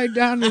rollerblade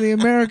down to the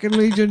American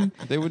Legion.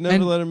 They would never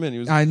And let him in. He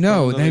was I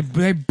know. from another-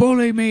 They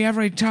bully me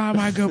every time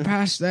I go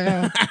past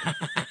there.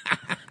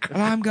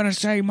 And I'm going to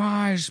say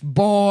my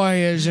boy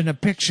is in a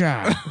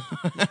picture.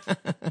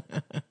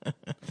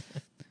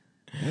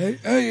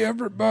 Hey,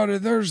 everybody,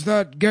 there's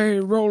that gay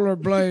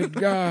rollerblade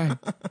guy.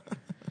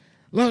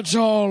 Let's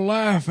all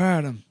laugh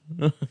at him.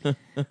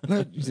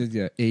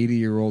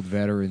 80-year-old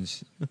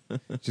veterans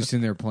just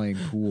in there playing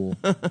pool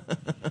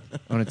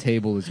on a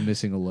table that's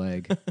missing a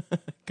leg.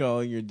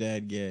 Calling your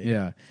dad gay.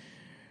 Yeah.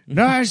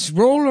 Nice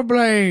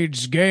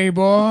rollerblades, gay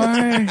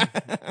boy.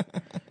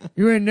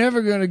 You ain't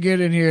never gonna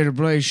get in here to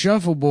play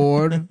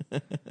shuffleboard.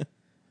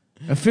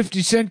 A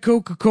 50-cent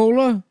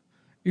Coca-Cola?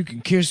 You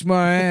can kiss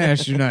my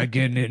ass. You're not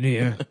getting in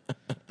here.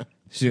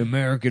 It's the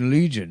American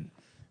Legion.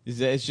 Is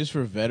that it's just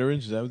for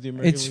veterans? Is that what the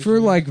American It's Legion for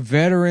is? like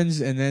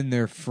veterans and then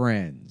their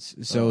friends.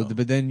 So, Oh.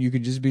 but then you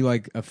can just be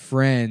like a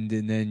friend,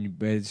 and then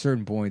at a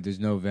certain point, there's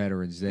no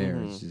veterans there.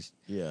 It's just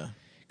Yeah.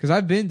 because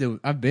I've been to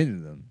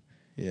them,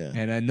 Yeah.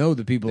 and I know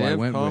the people They I have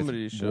went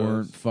comedy with shows.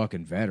 weren't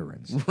fucking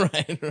veterans.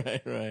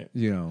 Right.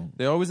 You know,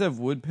 They always have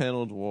wood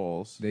paneled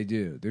walls. they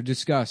do. They're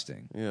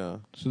disgusting. Yeah.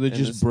 So they're And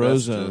just bro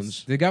asbestos.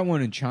 zones. They got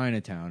one in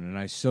Chinatown, and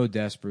I so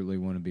desperately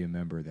want to be a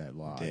member of that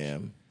lodge.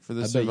 Damn. For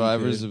the I bet you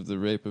survivors could. of the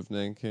rape of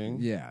Nanking.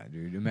 Yeah,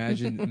 dude.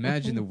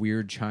 Imagine the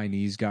weird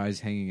Chinese guys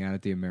hanging out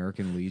at the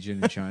American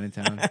Legion in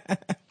Chinatown.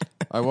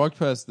 I walked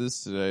past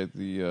this today.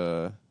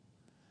 The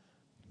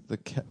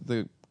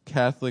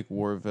Catholic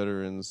War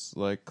Veterans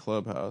like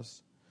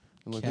clubhouse.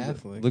 And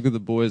Catholic? Look at the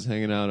boys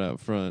hanging out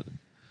front.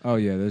 Oh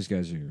yeah, those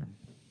guys are.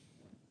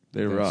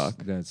 They rock.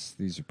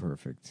 These are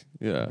perfect.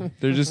 Yeah,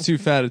 they're just two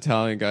fat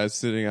Italian guys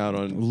sitting out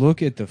on.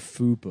 Look at the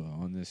fupa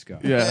on this guy.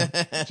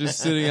 Yeah, just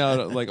sitting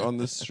out like on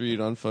the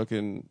street on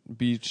fucking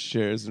beach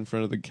chairs in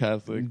front of the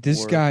Catholic. This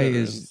War guy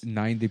Veterans. is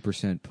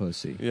 90%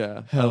 pussy.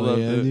 Yeah, I Hell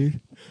loved yeah, it. dude.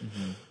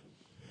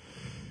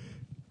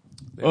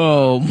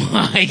 Oh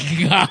my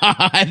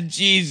God,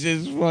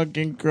 Jesus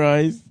fucking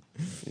Christ!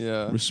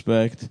 Yeah,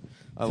 Respect.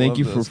 I Thank love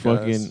you for those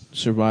fucking guys.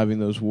 surviving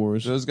those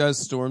wars. Those guys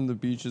stormed the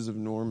beaches of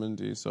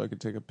Normandy so I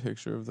could take a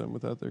picture of them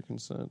without their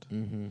consent.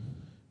 Mm-hmm.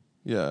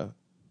 Yeah,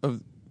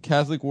 of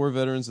Catholic War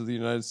Veterans of the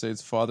United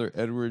States, Father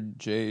Edward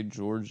J.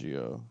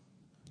 Giorgio.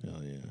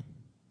 Hell yeah.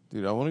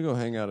 Dude, I want to go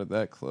hang out at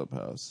that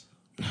clubhouse.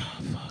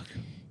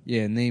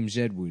 Yeah, name's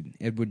Edward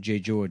J.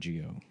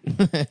 Giorgio.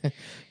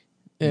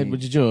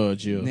 Edward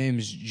Giorgio.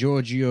 Name's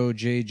Giorgio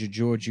J.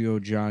 Giorgio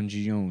John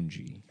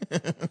Giongi.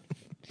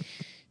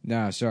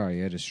 Nah,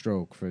 sorry, I had a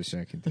stroke for a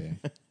second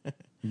there.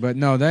 But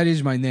no, that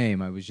is my name.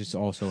 I was just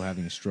also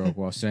having a stroke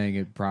while saying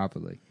it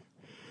properly.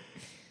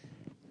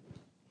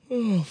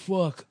 Oh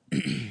fuck.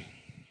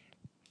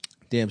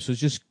 Damn. So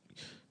it's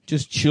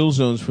just chill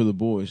zones for the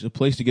boys. A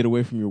place to get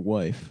away from your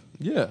wife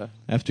Yeah.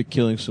 after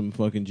killing some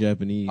fucking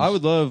Japanese. I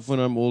would love when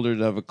I'm older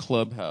to have a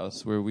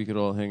clubhouse where we could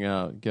all hang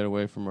out, get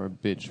away from our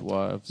bitch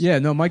wives. Yeah,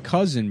 no, my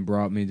cousin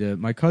brought me to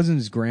my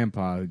cousin's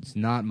grandpa. It's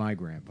not my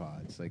grandpa.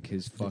 It's like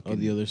his fucking on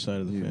the other side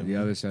of the family. the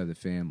other side of the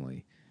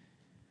family.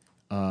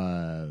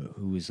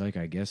 Who was like,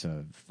 I guess,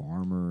 a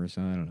farmer or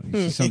something. I don't know.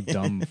 He's just some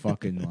dumb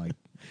fucking like,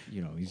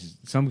 he's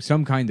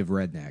some kind of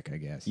redneck, I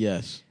guess.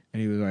 Yes.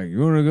 And he was like, "You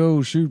want to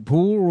go shoot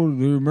pool with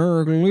the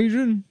American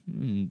Legion?"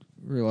 And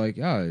we were like,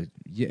 "Oh,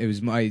 yeah." It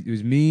was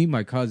me,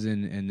 my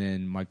cousin, and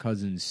then my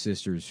cousin's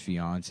sister's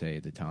fiance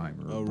at the time.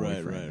 Or Oh,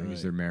 boyfriend, right.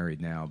 Because they're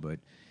married now, but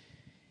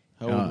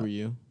How old were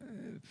you?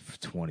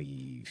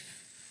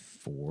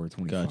 24,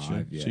 25.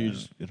 Gotcha. Yeah. So you're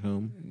just at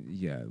home.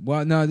 Yeah.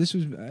 Well, no, this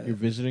was You're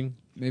visiting.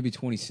 maybe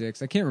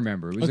 26. I can't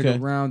remember. It was Okay.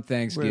 like around We're in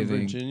Thanksgiving.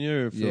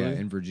 Virginia or Philly? Yeah,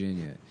 in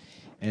Virginia.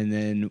 And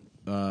then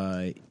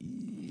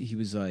he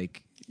was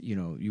like,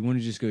 you want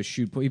to just go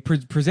shoot pool? He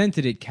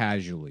presented it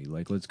casually,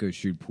 like, let's go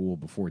shoot pool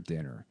before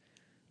dinner.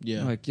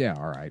 Yeah. I'm like, yeah,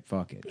 all right,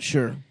 fuck it.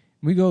 Sure.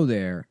 We go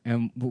there,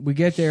 and we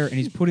get there, and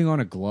he's putting on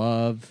a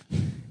glove,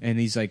 and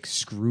he's like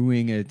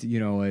screwing a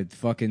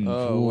fucking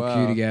Oh, pool wow.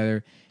 cue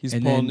together. He's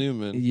And Paul then-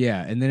 Newman.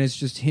 Yeah, and then it's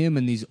just him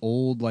and these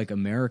old like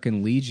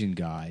American Legion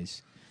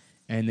guys,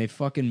 and they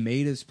fucking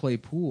made us play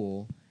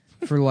pool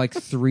for like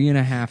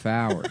 3.5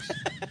 hours.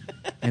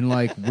 And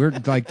like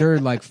they're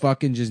like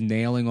fucking just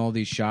nailing all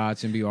these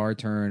shots and be our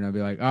turn. I'll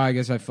be like, oh, I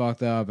guess I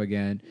fucked up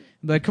again.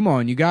 I'm like, come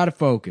on, you got to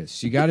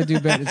focus. You got to do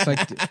better. It's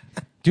like,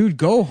 dude,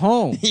 go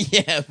home.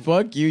 Yeah.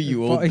 Fuck you,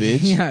 you old bitch.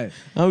 Yeah,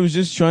 I was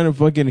just trying to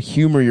fucking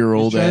humor your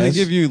old Trying ass. to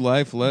give you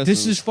life lessons.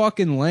 this is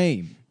fucking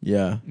lame.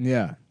 Yeah.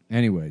 Yeah.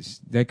 Anyways,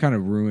 that kind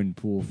of ruined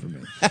pool for me.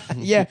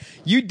 Yeah.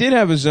 You did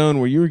have a zone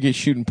where you were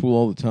shooting pool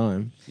all the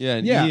time. yeah,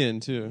 and Yeah. Ian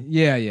too.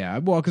 Yeah.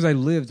 Well, because I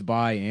lived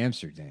by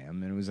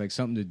Amsterdam, and it was like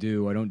something to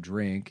do. I don't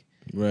drink.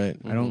 Right.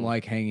 I don't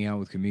like hanging out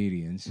with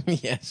comedians.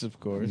 Yes, of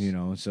course.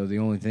 So the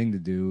only thing to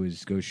do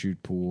is go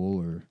shoot pool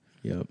or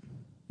Yep.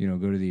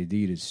 go to the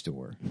Adidas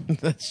store.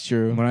 That's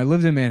true. When I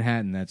lived in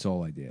Manhattan, that's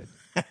all I did.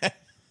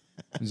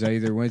 Is I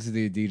either went to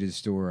the Adidas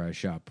store or I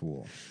shot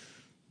pool.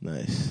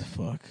 Nice.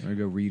 Fuck. Or I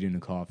go read in a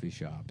coffee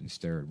shop and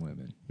stare at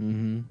women.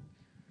 Mm-hmm.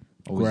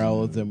 Always Growl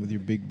in at the them with your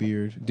big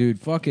beard. Dude,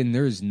 fucking,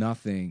 there is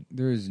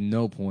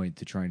no point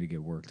to trying to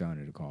get work done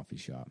at a coffee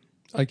shop.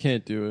 I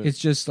can't do it. It's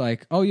just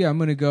like, oh yeah, I'm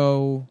going to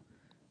go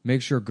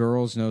make sure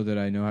girls know that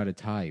I know how to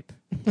type.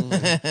 I'm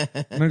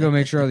going to go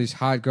make sure all these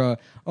hot girls,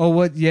 oh,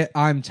 what? Yeah,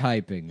 I'm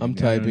typing. I'm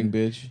typing,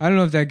 bitch. I don't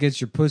know if that gets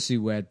your pussy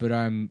wet, but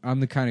I'm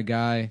the kind of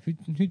guy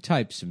who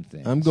types some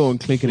things. I'm going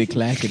clickety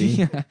clackety.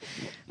 Yeah.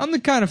 I'm the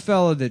kind of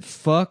fella that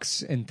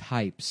fucks and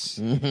types.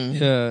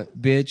 yeah.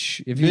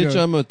 Bitch. If you Bitch,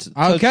 go- I'm a touch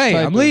Okay,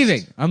 I'm typist.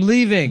 leaving. I'm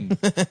leaving.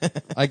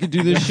 I could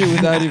do this shit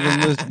without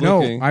even No,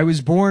 looking. I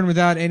was born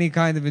without any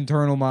kind of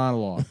internal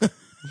monologue.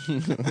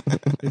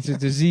 It's a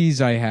disease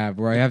I have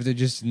where I have to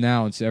just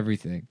announce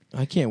everything.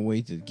 I can't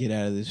wait to get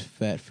out of this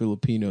fat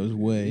Filipino's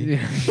way.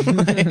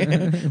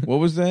 Yeah. What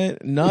was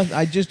that? Not.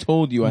 I just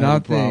told you I have a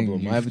Nothing.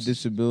 problem. I have a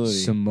disability.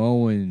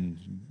 Samoan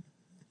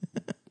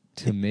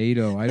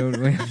tomato. I don't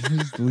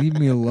just leave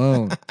me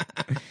alone.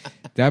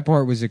 That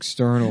part was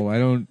external.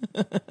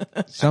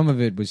 Some of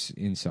it was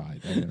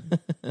inside. I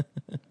don't.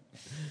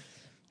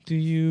 Do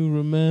you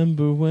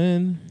remember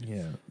when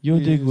Yeah. your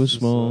You dick used was to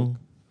small?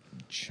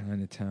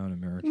 Chinatown,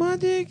 America. My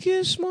dick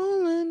is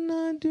small and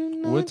I do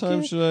not. What time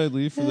care. should I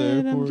leave for the And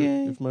I'm airport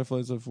gay. if my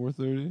flight's at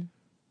 4:30?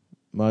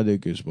 My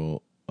dick is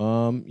small.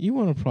 You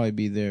want to probably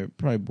be there.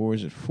 Probably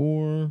boards at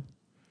 4.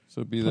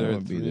 So be there at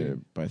Probably 3. be there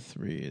by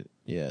 3.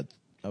 Yeah,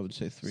 I would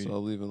say 3. So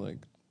I'll leave in like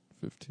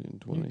 15,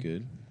 20. You're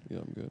good. Yeah,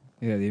 I'm good.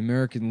 Yeah, the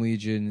American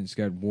Legion. It's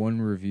got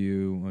 1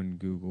 review on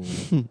Google,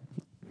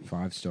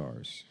 5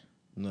 stars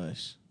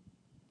Nice.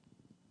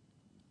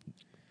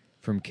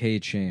 from K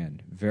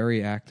Chan.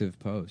 Very active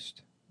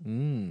post.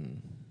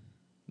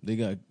 They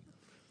got.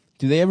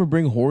 Do they ever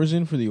bring whores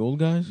in for the old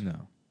guys?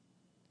 No,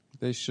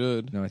 They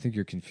should. I think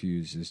you're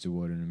confused as to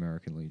what an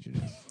American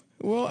Legion is.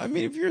 Well, I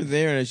mean, if you're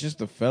there and it's just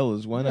the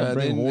fellas, why not Yeah,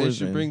 bring whores they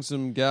should in? bring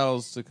some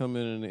gals to come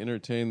in and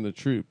entertain the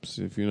troops,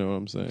 if you know what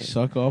I'm saying.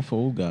 Suck off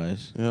old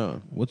guys. Yeah.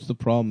 What's the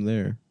problem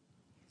there?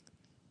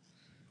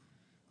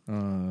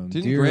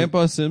 Didn't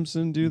Grandpa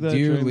Simpson do that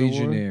Dear during the war?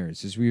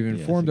 Legionnaires, as we've I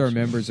informed think our so.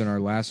 members in our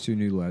last 2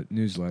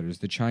 newsletters,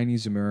 the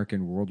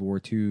Chinese-American World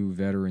War II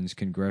Veterans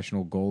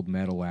Congressional Gold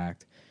Medal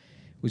Act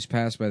was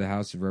passed by the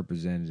House of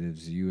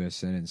Representatives, the U.S.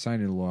 Senate, and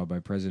signed into law by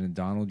President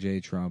Donald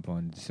J. Trump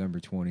on December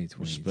 2022.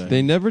 Respect.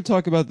 They never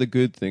talk about the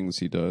good things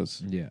he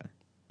does. Yeah.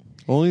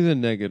 Only the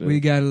negative. We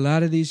got a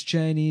lot of these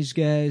Chinese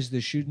guys,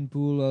 they're shooting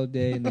pool all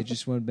day and they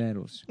just want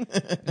battles.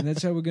 And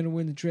that's how we're going to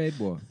win the trade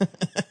war.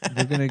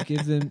 We're going to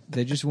give them,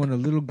 they just want a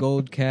little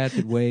gold cat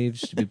that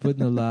waves to be put in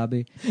the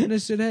lobby. And I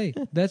said, hey,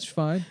 that's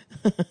fine.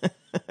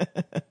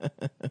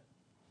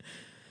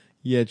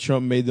 Yeah,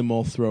 Trump made them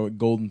all throw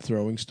golden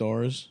throwing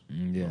stars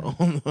Yeah.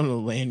 on a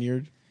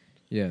lanyard.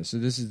 Yeah, so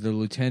this is the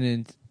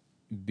Lieutenant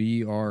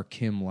B.R.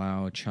 Kim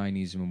Lau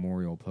Chinese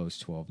Memorial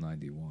Post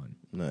 1291.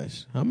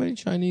 Nice. How many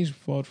Chinese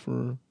fought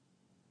for?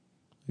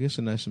 I guess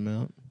a nice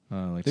amount.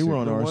 Like They were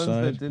on the our ones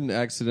side. that didn't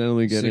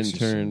accidentally get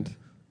 6 or interned.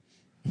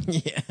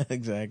 Yeah,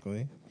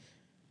 exactly.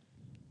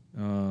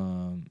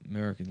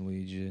 American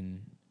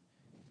Legion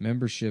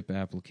membership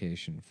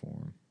application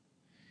form.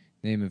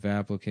 Name of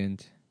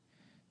applicant,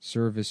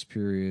 service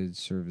period,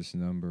 service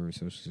number,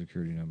 social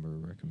security number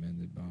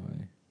recommended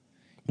by.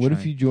 What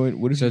if you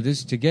join? What if So you,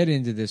 this to get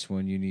into this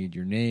one, you need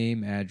your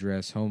name,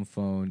 address, home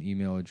phone,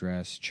 email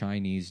address,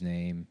 Chinese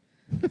name,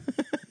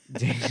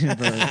 date of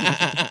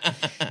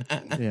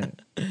birth. Yeah,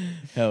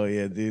 Hell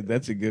yeah, dude,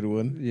 that's a good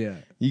one. yeah.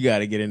 You got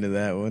to get into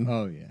that one.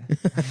 Oh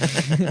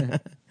yeah.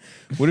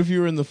 What if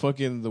you were in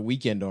the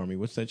weekend army?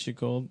 What's that shit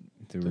called?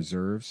 The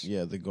reserves.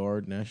 Yeah, the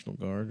Guard, National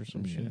Guard, or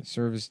some Yeah. shit.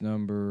 Service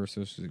number,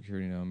 social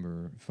security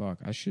number. Fuck,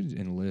 I should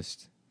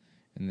enlist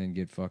and then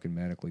get fucking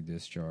medically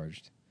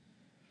discharged.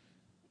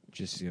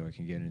 Just so I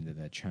can get into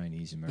that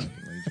Chinese American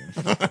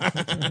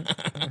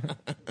Legion.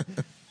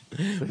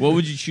 What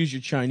would you choose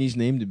your Chinese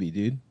name to be,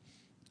 dude?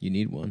 You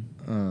need one.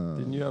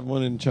 Didn't you have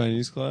one in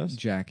Chinese class?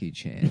 Jackie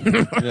Chan.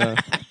 Yeah.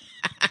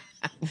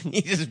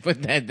 You just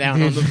put that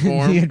down on the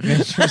form. The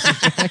Adventures of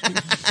Jackie.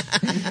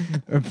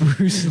 Or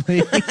Bruce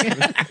Lee.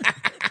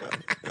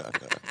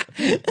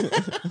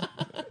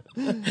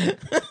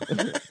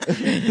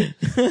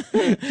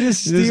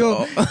 Just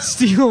steal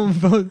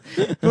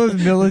both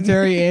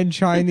military and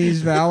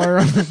Chinese valor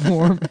on the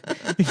form.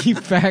 And keep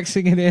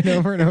faxing it in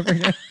over and over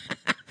again.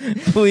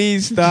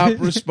 Please stop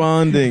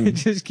responding.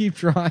 Just keep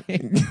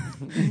trying.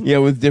 Yeah,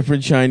 with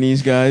different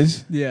Chinese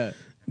guys. Yeah.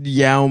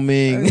 Yao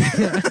Ming.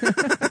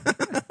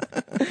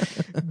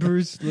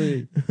 Bruce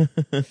Lee.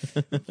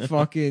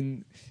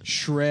 Fucking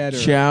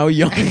Shredder. Chow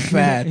Young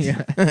Fat.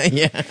 Yeah.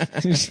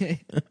 Yeah.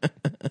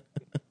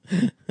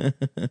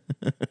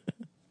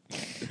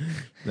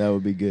 That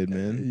would be good,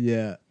 man.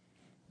 Yeah.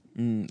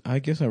 I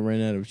guess I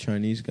ran out of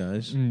Chinese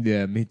guys.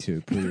 Yeah, me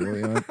too. Pretty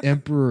early on.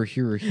 Emperor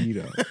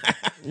Hirohito.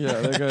 Yeah,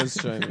 that guy's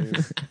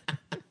Chinese.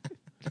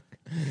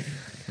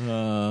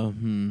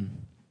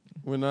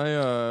 When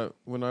I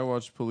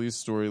watched Police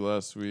Story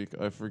last week,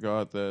 I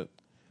forgot that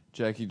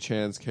Jackie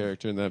Chan's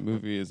character in that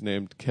movie is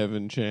named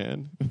Kevin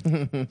Chan.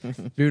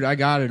 Dude, I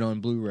got it on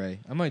Blu-ray.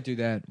 I might do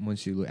that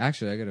once you...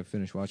 Actually, I got to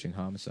finish watching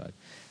Homicide.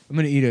 I'm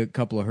going to eat a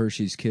couple of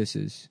Hershey's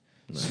Kisses,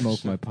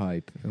 smoke my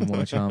pipe, and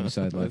watch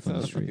Homicide That Life on the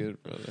sounds Street.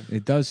 good, brother.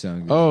 It does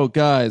sound good. Oh,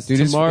 guys,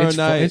 Dude, tomorrow it's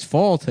night. It's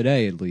fall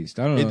today, at least.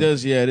 I don't know. It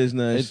does, yeah, it is It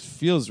nice.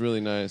 feels really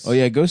nice. Oh,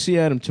 yeah, go see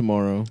Adam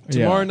tomorrow.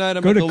 Tomorrow night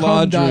I'm Go at to the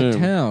Lodge Room.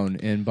 Town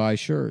and buy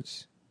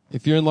shirts.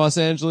 If you're in Los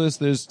Angeles,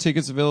 there's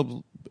tickets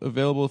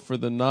available for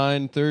the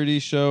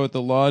 9:30 show at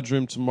the Lodge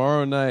Room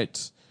tomorrow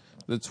night,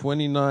 the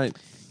 29th.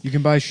 You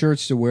can buy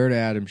shirts to wear to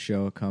Adam's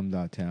show at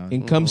come.town.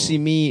 And come see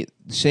me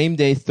same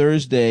day,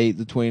 Thursday,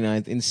 the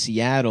 29th, in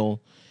Seattle,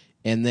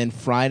 and then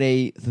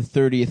Friday, the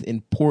 30th,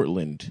 in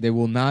Portland. They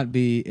will not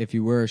be, if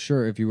you wear a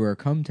shirt, if you wear a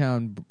Come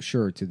Town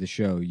shirt to the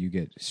show, you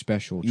get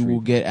special You will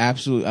treatment. get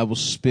absolute. I will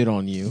spit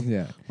on you.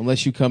 Yeah.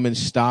 Unless you come in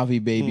Stavy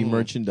Baby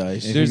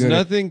merchandise. If There's you go to-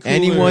 nothing cooler.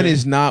 Anyone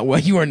is not. Well,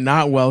 you are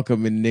not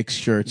welcome in Nick's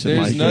shirts. At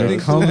my There's nothing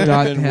shows. Come cooler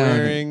dot than town.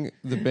 wearing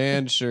the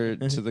band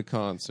shirt to the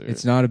concert.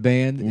 It's not a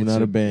band. We're It's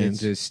not a band.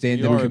 It's a We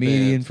stand-up are a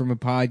comedian band. from a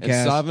and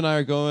podcast. Sav and I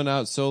are going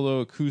out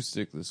solo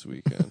acoustic this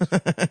weekend.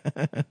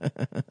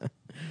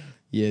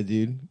 Yeah,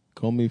 dude.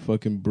 Call me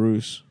fucking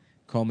Bruce.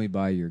 Call me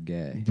by your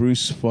gay.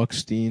 Bruce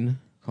Fuckstein.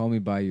 Call me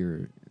by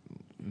your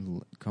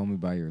lame. Call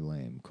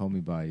me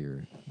by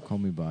your.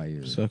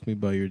 Suck me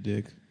by your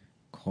dick.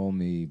 Call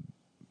me.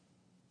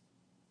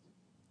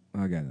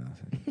 I got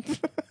nothing.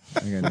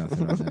 I got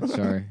nothing on that.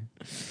 Sorry.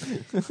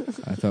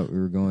 I thought we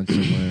were going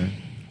somewhere.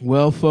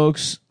 Well,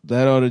 folks,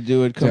 that ought to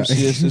do it. Come Yeah.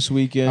 see us this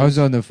weekend. I was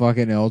on the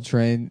fucking L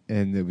train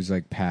and it was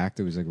like packed.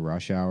 It was like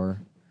rush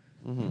hour.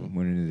 Mm-hmm.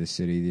 Went into the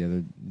city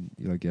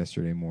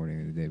yesterday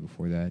morning or the day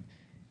before that.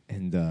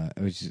 And it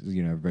was just,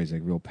 everybody's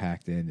like real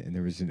packed in. And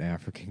there was an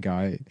African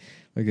guy,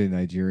 like a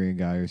Nigerian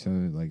guy or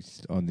something, like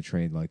on the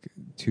train, like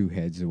 2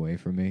 heads away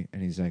from me.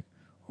 And he's like,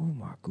 "Oh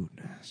my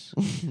goodness.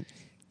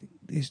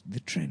 The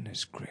train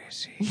is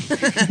crazy."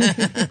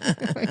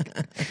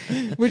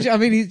 Which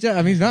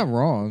he's not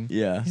wrong.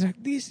 Yeah. He's like,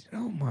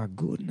 oh my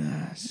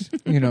goodness.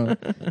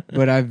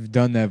 But I've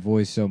done that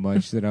voice so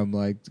much that I'm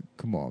like,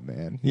 come on,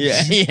 man.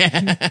 Yeah.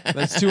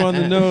 That's too on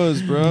the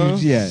nose, bro.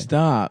 Yeah.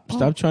 Stop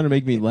trying to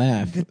make me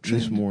laugh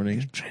this morning.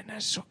 The train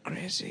is so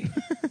crazy.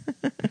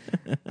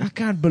 I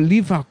can't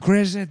believe how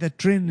crazy the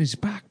train is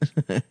packed.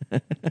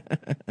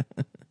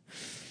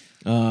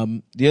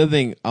 The other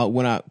thing,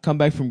 when I come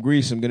back from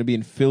Greece, I'm going to be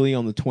in Philly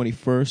on the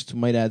 21st.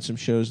 Might add some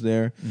shows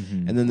there.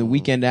 Mm-hmm. And then the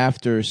weekend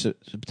after,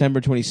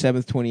 September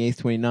 27th, 28th,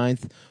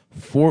 29th,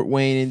 Fort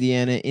Wayne,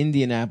 Indiana,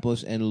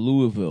 Indianapolis, and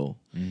Louisville.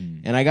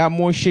 Mm. And I got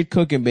more shit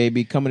cooking,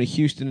 baby. Coming to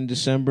Houston in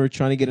December,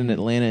 trying to get an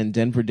Atlanta and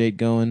Denver date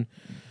going.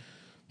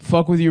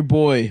 Fuck with your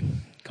boy.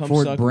 Come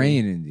Fort suck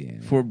Brain, me.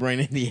 Indiana. Fort Brain,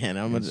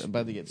 Indiana. I'm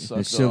about to get The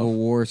sucked Civil off.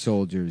 War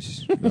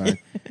soldiers. Right?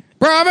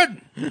 Private,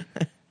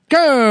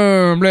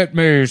 come let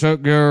me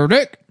suck your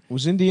dick.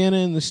 Was Indiana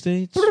in the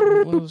States?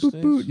 One of the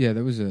states? Yeah,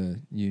 that was a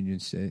Union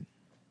state.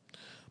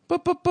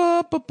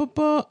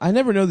 I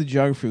never know the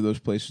geography of those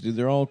places, dude.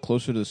 They're all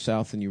closer to the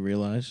south than you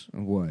realize.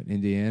 What,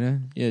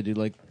 Indiana? Yeah, dude.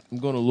 Like, I'm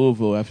going to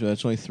Louisville after that.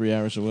 It's only 3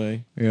 hours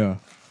away. Yeah.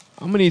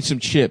 I'm gonna eat some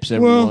chips,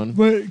 everyone.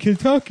 but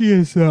Kentucky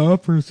is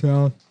upper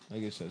south. I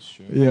guess that's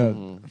true. Yeah.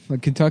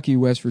 Like Kentucky,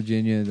 West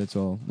Virginia, that's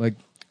all. Like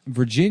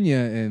Virginia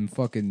and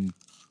fucking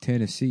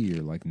Tennessee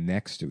are like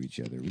next to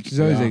each other, which is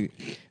always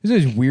it's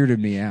always weirded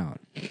me out.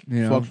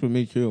 Fucks with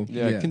me too.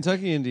 Yeah, Yeah.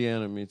 Kentucky,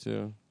 Indiana, me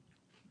too.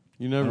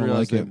 You I never don't realize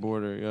like they it.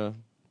 border, yeah.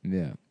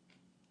 Yeah.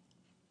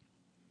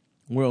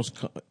 Where else?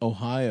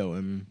 Ohio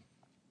and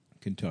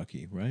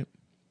Kentucky, right?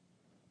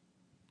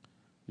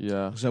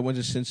 Yeah. Because I went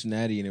to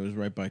Cincinnati and it was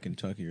right by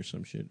Kentucky or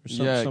some shit. Or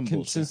some, Yeah, some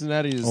bullshit.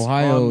 Cincinnati is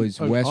Ohio on, is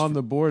west on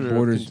the border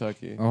borders- of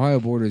Kentucky. Ohio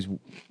borders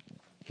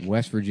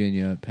West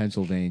Virginia,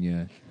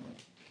 Pennsylvania,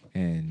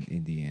 and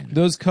Indiana.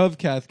 Those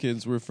Covcath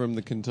kids were from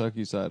the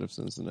Kentucky side of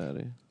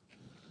Cincinnati.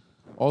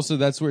 Also,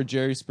 that's where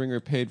Jerry Springer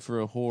paid for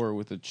a whore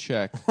with a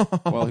check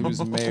while he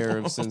was mayor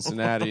of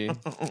Cincinnati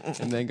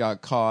and then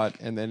got caught.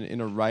 And then in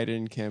a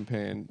write-in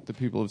campaign, the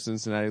people of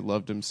Cincinnati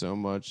loved him so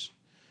much,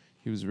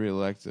 he was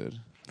reelected.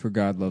 For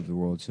God loved the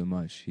world so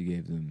much, he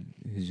gave them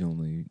his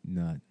only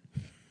nut.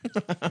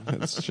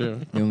 That's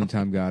true. The only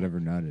time God ever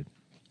nutted.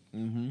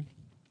 Mm-hmm.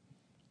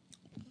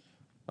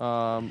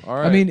 All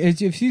right. I mean,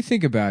 if you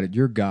think about it,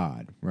 you're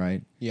God,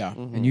 right? Yeah.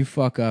 Mm-hmm. And you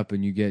fuck up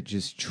and you get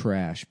just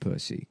trash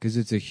pussy because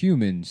it's a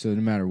human. So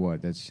no matter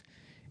what,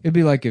 it'd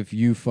be like if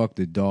you fucked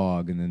a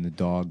dog and then the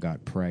dog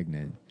got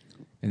pregnant,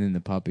 and then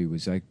the puppy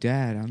was like,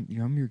 "Dad,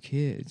 I'm your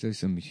kid." It's like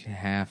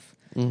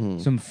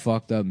some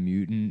fucked up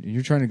mutant, and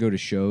you're trying to go to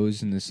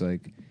shows, and this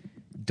like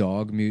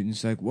dog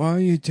mutant's like, "Why are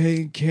you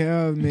taking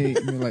care of me?"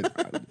 And you're like,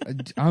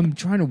 "I'm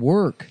trying to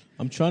work."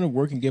 I'm trying to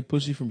work and get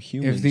pussy from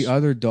humans. If the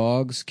other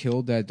dogs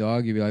killed that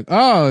dog, you'd be like,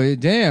 "Oh,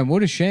 damn,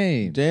 what a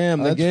shame."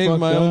 Damn, I that's gave fucked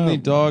my up. only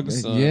dog a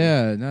son.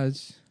 Yeah, no,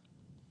 it's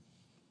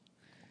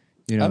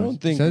I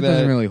don't think so that that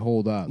doesn't really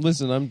hold up.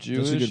 Listen, I'm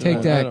Jewish. Take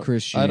I- that, I don't-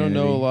 Christianity. I don't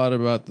know a lot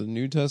about the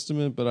New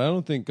Testament, but I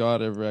don't think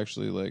God ever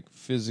actually like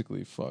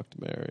physically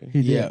fucked Mary.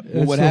 Yeah.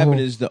 Well, what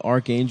happened is the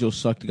archangel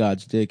sucked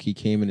God's dick. He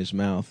came in his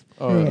mouth,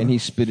 Oh, and he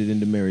spit it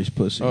into Mary's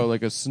pussy. Oh,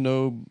 like a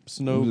snow it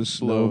was a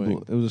snow.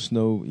 blowing. It was a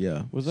snow.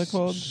 Yeah. What's that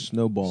called?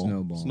 Snowball.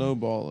 Snowball.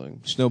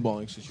 Snowballing.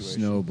 Snowballing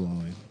situation. Snow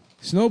blowing.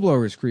 Snow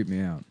blowers creep me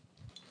out.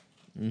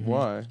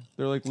 Why?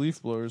 They're like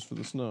leaf blowers for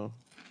the snow.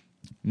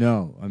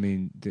 No, I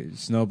mean the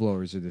snow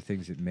blowers are the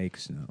things that make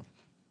snow.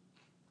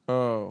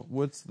 Oh,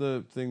 what's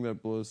the thing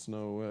that blows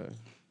snow away?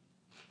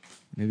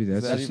 Maybe Is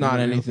that's that That's even not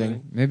a real anything.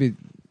 thing? maybe.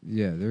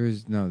 Yeah, there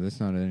is no. That's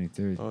not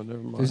anything. Oh, never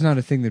mind. There's not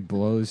a thing that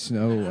blows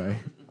snow away.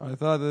 I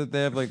thought that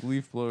they have like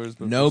leaf blowers,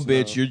 but No, for snow.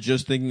 bitch, you're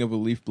just thinking of a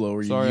leaf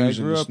blower. Sorry. you I use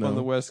in grew the up snow. on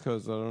the West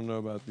Coast. I don't know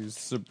about these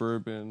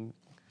suburban,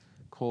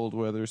 cold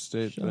weather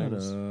state Shut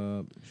things.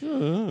 up.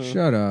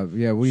 Shut up.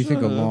 Yeah, what do you think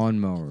a Shut up.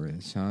 lawnmower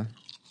is, huh?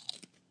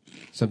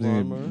 Something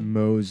that Lawnmower?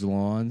 mows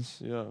lawns.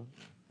 Yeah.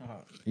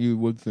 You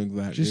would think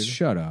that. Just dude.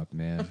 shut up,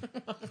 man.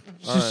 All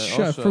Just right, shut.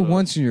 I'll For shut up.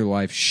 once in your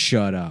life,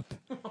 shut up.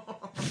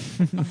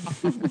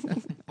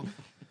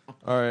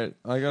 All right,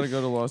 I gotta go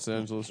to Los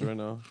Angeles right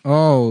now.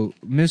 Oh,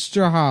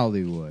 Mr.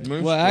 Hollywood.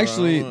 Well,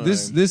 actually,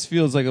 this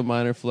feels like a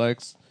minor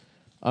flex.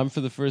 I'm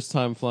for the first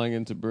time flying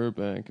into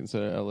Burbank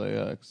instead of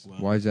LAX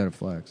Why is that a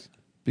flex?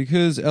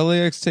 because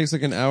LAX takes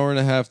like an hour and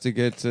a half to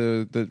get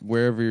to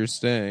wherever you're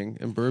staying,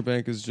 and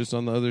Burbank is just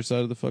on the other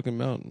side of the fucking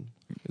mountain.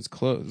 It's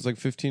close. It's like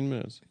 15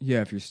 minutes.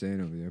 Yeah, if you're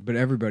staying over there, but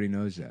everybody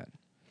knows that.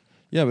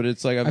 Yeah, but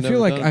it's like I've I never feel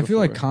like done it I feel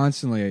like before.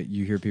 constantly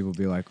you hear people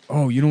be like,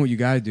 "Oh, you know what you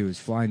got to do is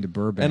fly into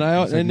Burbank." And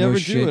I It's like, never no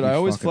do shit, it. I you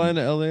always fucking- fly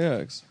into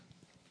LAX.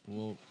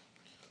 Well,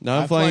 Now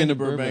I'm I flying fly into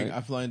Burbank. Burbank.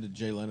 I fly into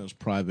Jay Leno's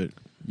private.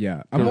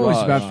 Yeah, I'm always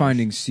Garage. about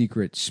finding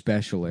secret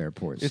special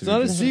airports. It's So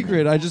not a just-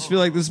 secret. I just feel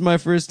like this is my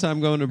first time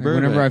going to Like,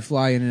 Burbank. whenever I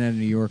fly in and out of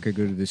New York, I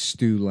go to the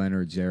Stu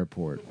Leonard's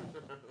Airport.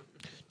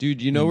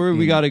 Dude, you know where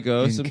we got to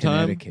go in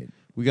sometime? Connecticut.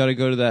 We got to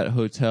go to that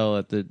hotel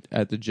at the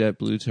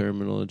JetBlue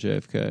terminal at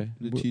JFK.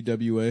 The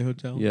TWA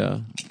hotel?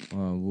 Yeah.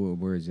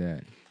 Where is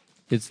that?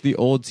 It's the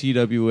old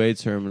TWA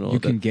terminal. You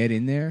can get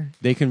in there?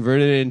 They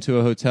converted it into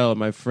a hotel.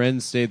 My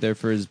friend stayed there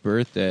for his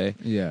birthday,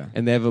 Yeah.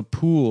 and they have a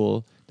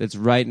pool that's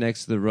right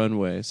next to the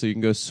runway, so you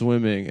can go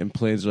swimming, and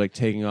planes are like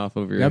taking off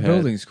over your That head.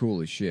 building's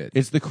cool as shit.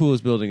 It's the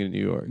coolest building in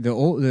New York.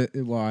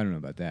 Well, I don't know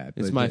about that.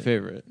 It's but my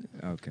favorite.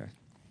 Okay.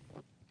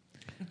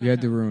 You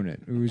had to ruin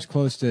it. It was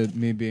close to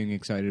me being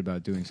excited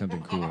about doing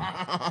something cool.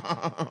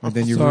 But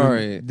then you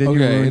Sorry. ruined, then you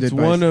okay, ruined it's it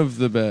by one of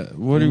the best.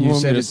 What do then you want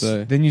me said to it's-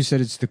 say? Then you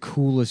said it's the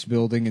coolest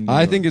building in New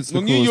I York. think it's the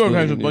Well, coolest New York building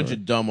has a in New bunch York.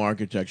 of dumb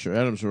architecture.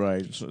 Adam's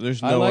right. So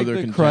there's no I like other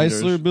the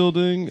contenders. Chrysler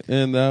building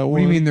and that What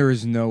one. do you mean there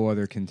is no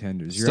other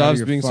contenders? You're Stops out of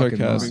your being fucking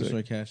sarcastic. Being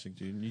mind. sarcastic,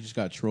 dude. You just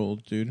got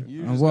trolled, dude.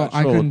 Well,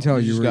 I couldn't tell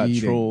you, just were got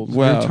eating. trolled.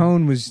 Wow. Your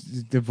tone was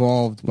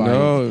devolved by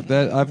No,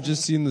 that I've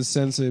just seen the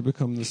sensei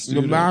become the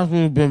student.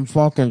 has been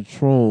fucking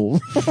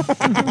trolled. All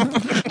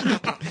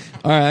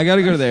right, I got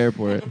to go to the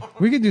airport.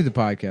 We could do the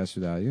podcast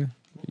without you.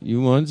 You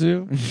want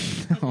to?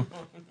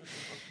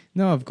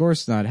 No, of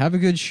course not. Have a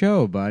good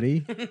show,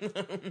 buddy.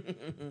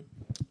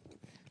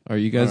 Are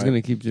you guys All right.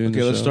 going to keep doing Okay,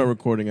 the let's show? start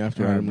recording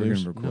after All right, Adam we're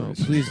leaves. gonna record No,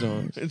 this. please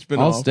don't. It's been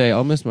I'll off. stay.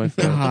 I'll miss my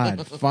friend.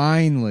 God,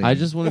 finally. I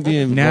just want to be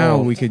involved. now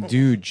we could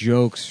do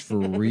jokes for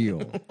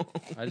real.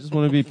 I just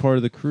want to be part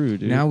of the crew,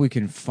 dude. Now we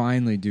can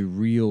finally do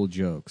real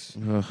jokes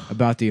Ugh.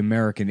 about the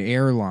American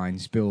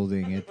Airlines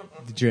building at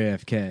the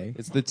JFK.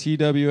 It's the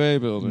TWA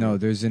building. No,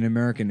 there's an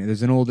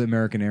old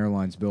American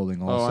Airlines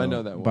building also. I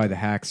know that one. by the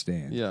hack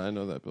stand. Yeah, I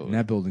know that building. And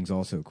that building's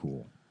also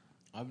cool.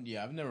 I've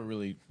never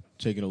really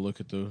taken a look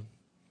at the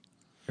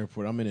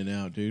airport. I'm in and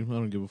out, dude. I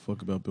don't give a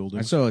fuck about I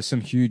buildings. saw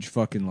some huge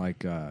fucking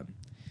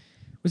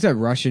what's that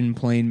Russian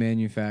plane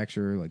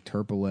manufacturer like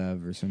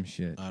Tupolev or some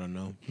shit? I don't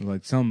know.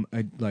 Like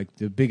like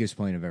the biggest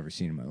plane I've ever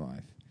seen in my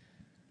life.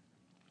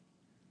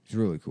 It's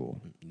really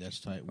cool. That's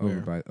tight.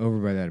 Where? Over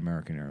by that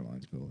American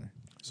Airlines building.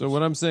 So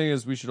what I'm saying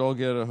is we should all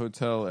get a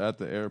hotel at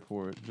the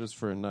airport just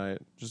for a night.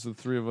 Just the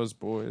three of us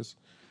boys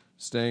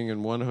staying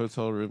in one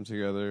hotel room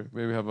together.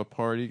 Maybe have a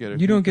party, get a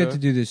You don't get hookah. to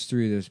do this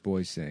three of those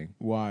boys thing.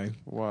 Why?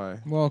 Why?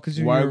 Well, because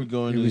Why are we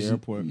going to the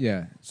airport?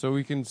 Yeah, So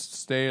we can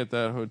stay at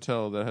that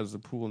hotel that has the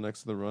pool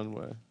next to the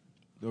runway.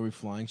 Are we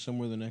flying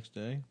somewhere the next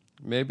day?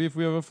 Maybe if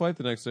we have a flight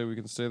the next day, we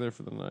can stay there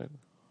for the night.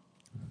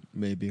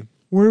 Maybe.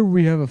 where do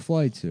we have a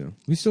flight to?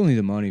 We still need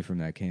the money from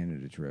that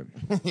Canada trip.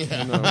 No, we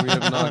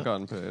have not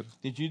gotten paid.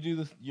 Did you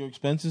do your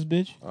expenses,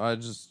 bitch? I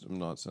just am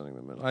not sending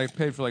them in. I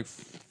paid for like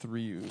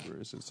 3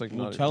 Ubers. It's like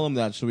We'll not. tell him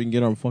that so we can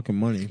get our fucking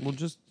money, We'll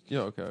just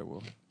okay. I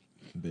will.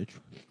 bitch.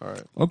 All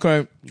right.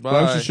 Okay. Bye.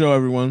 That was the show,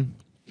 everyone.